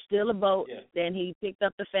 He stole a boat, then he picked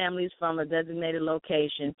up the families from a designated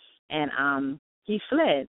location, and he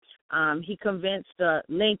fled. He convinced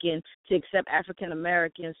Lincoln to accept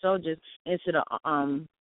African-American soldiers into the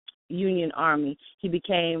Union Army. He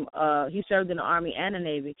served in the Army and the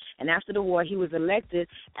Navy, and after the war, he was elected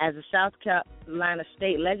as a South Carolina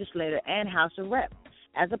state legislator and House of Reps.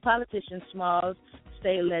 As a politician, Smalls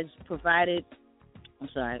provided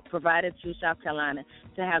to South Carolina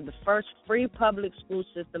to have the first free public school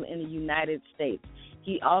system in the United States.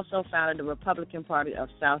 He also founded the Republican Party of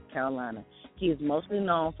South Carolina. He is mostly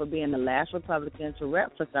known for being the last Republican to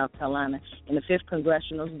rep for South Carolina in the 5th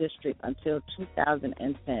Congressional District until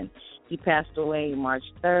 2010. He passed away March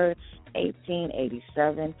 3rd,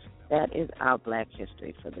 1887. That is our Black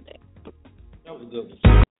history for the day. That was a good one.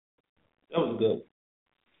 That was a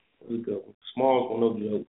good one. Smalls one, no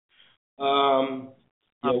joke.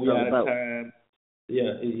 We out of time.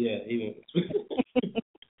 Yeah, even.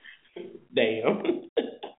 Damn.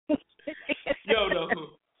 Yo,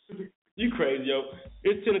 you crazy, yo.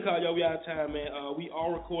 It's 10 o'clock, yo. We out of time, man. We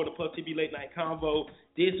all record the Puff TV Late Night Convo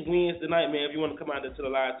this Wednesday night, man. If you want to come out there to the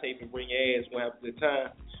live tape and bring your ass, we'll have a good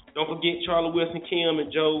time. Don't forget Charlie Wilson, Kim,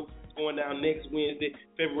 and Joe going down next Wednesday,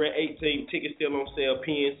 February 18th. Tickets still on sale.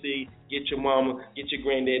 PNC. Get your mama, get your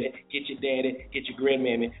granddaddy, get your daddy, get your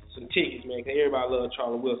grandmammy some tickets, man, because everybody loves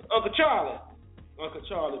Charlie Wilson. Uncle Charlie.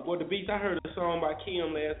 Boy, the Beast, I heard a song by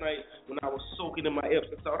Kim last night when I was soaking in my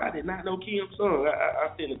Epsom salt. I did not know Kim's song.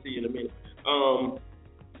 I'll send it to you in a minute.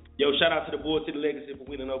 Shout out to the Boys to the Legacy for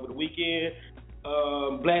winning over the weekend.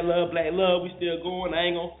 Black Love, we still going. I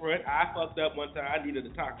ain't gonna front. I fucked up one time. I needed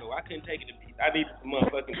a taco. I couldn't take it to Beast. I needed some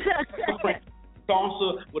motherfucking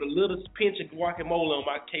salsa with a little pinch of guacamole on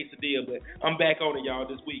my quesadilla, but I'm back on it, y'all,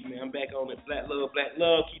 this week, man. I'm back on it. Black Love,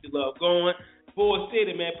 keep the love going. Forward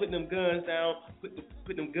City, man, put them guns down,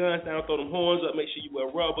 throw them horns up, make sure you wear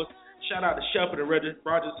rubbers. Shout out to Shepard and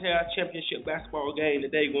Rogers Hair Championship basketball game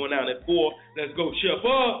today going down at 4. Let's go,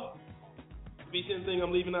 Shepard. Be anything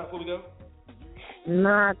I'm leaving out before we go? No,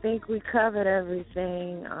 I think we covered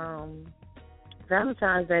everything.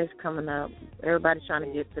 Valentine's Day is coming up. Everybody's trying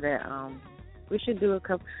to get to that. We should do a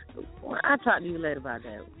couple. I'll talk to you later about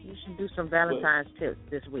that. You should do some Valentine's tips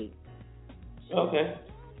this week. Okay.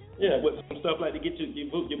 Yeah, with some stuff like to get your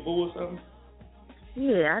boo or something?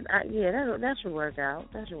 Yeah, that should work out.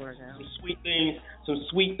 Some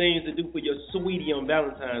sweet things to do for your sweetie on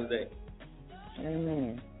Valentine's Day.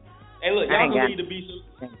 Amen. Hey, look, y'all can leave the beast.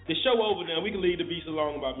 The show over now. We can leave the beast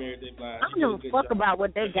alone about Mary J. Blige. I don't give a fuck about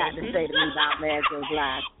what they got to say to me about Mary J.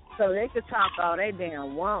 Blige. So they could talk all they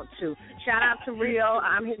damn want to. Shout out to Rio.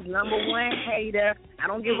 I'm his number one hater. I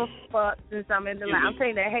don't give a fuck since I'm in the line. I'm telling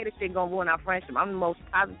you, that hater shit gonna ruin our friendship. I'm the most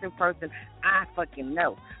positive person I fucking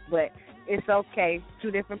know. But it's okay.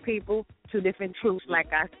 2 different people, 2 different truths,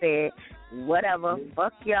 like I said. Whatever.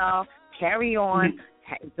 Fuck y'all. Carry on.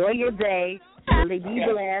 Enjoy your day. Be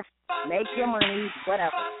blessed. Make your money.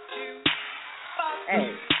 Whatever.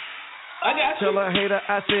 Hey. I got you. Tell a hater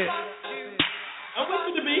I said. I'm with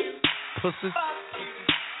you to be. Pussy.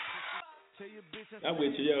 I'm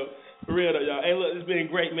with you, yo. For real though, y'all. Hey, look, it's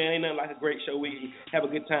been great, man. Ain't nothing like a great show. We have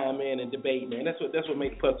a good time, man, and debate, man. That's what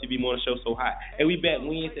makes Puff TV Morning Show so hot. And we back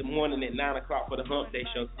Wednesday morning at 9 o'clock for the Hump Day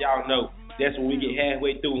show. Y'all know that's when we get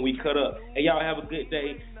halfway through and we cut up. Hey, y'all have a good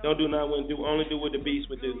day. Don't do nothing we do. Only do what the Beast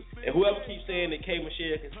would do. And whoever keeps saying that K.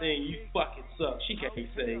 Michelle can sing, you fucking suck. She can't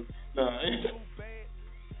sing. Nah.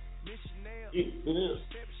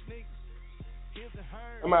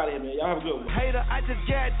 I'm out of here, man. Y'all have a good one. Hater, I just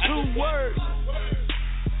got 2 words.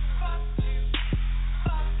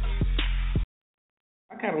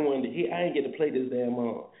 I kind of wanted to hear. I ain't get to play this damn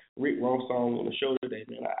Rick Ross song on the show today,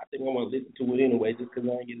 man. I think I want to listen to it anyway, just because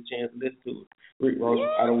I ain't get a chance to listen to it. Rick Ross,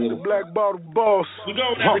 I don't really. Black Bottle Boss. We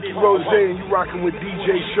go Hunky Rose, and you rocking with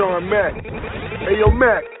DJ Sean Mack. Hey, yo,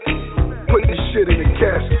 Mac, put this shit in the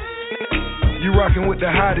casket. You rocking with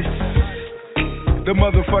the hottest. The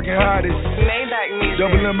motherfucking hottest.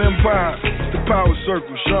 Double M Empire, the power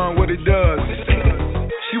circle, showing what it does.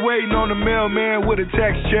 She waiting on the mailman with a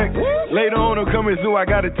tax check. Later on, I'm coming through, I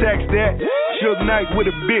gotta tax that. Suge Knight with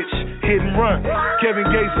a bitch, hit and run. Kevin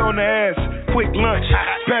Gates on the ass, quick lunch.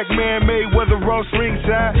 Pac-Man Mayweather Ross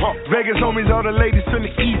ringside. Vegas homies, all the ladies from the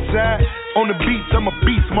east side. On the beats, I'm a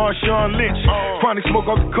beast, Marshawn Lynch. Chronic smoke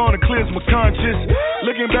off the corner, clears my conscience.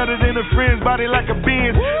 Looking better than a friend's body like a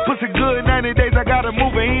Benz. Pussy good, 90 days, I gotta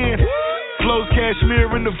move her in. Flows cashmere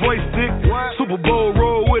in the voice stick. Super Bowl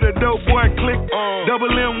roll with a dope boy click. Double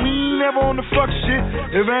M, we ain't never on the fuck shit.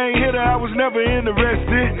 If I ain't hit her, I was never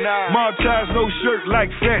interested. Mob ties, no shirt like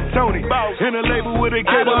Fat Tony. In a label with a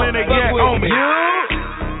cable and a gat on me.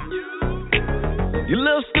 You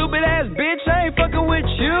little stupid ass bitch, I ain't fucking with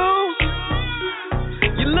you.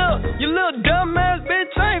 You little dumb ass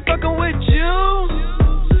bitch, I ain't fucking with you.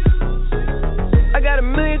 I got a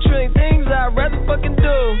million trillion things I'd rather fucking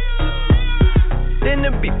do than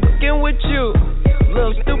to be fucking with you.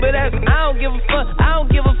 Little stupid ass, I don't give a fuck, I don't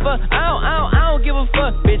give a fuck, I don't give a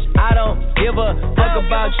fuck, bitch. I don't give a fuck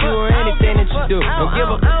about you or anything that you do. Don't give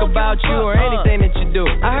a fuck about you or anything that you do.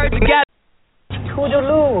 I heard you got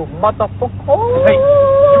Toodaloo, motherfucker. Hey.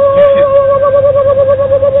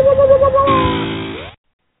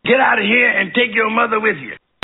 Get out of here and take your mother with you.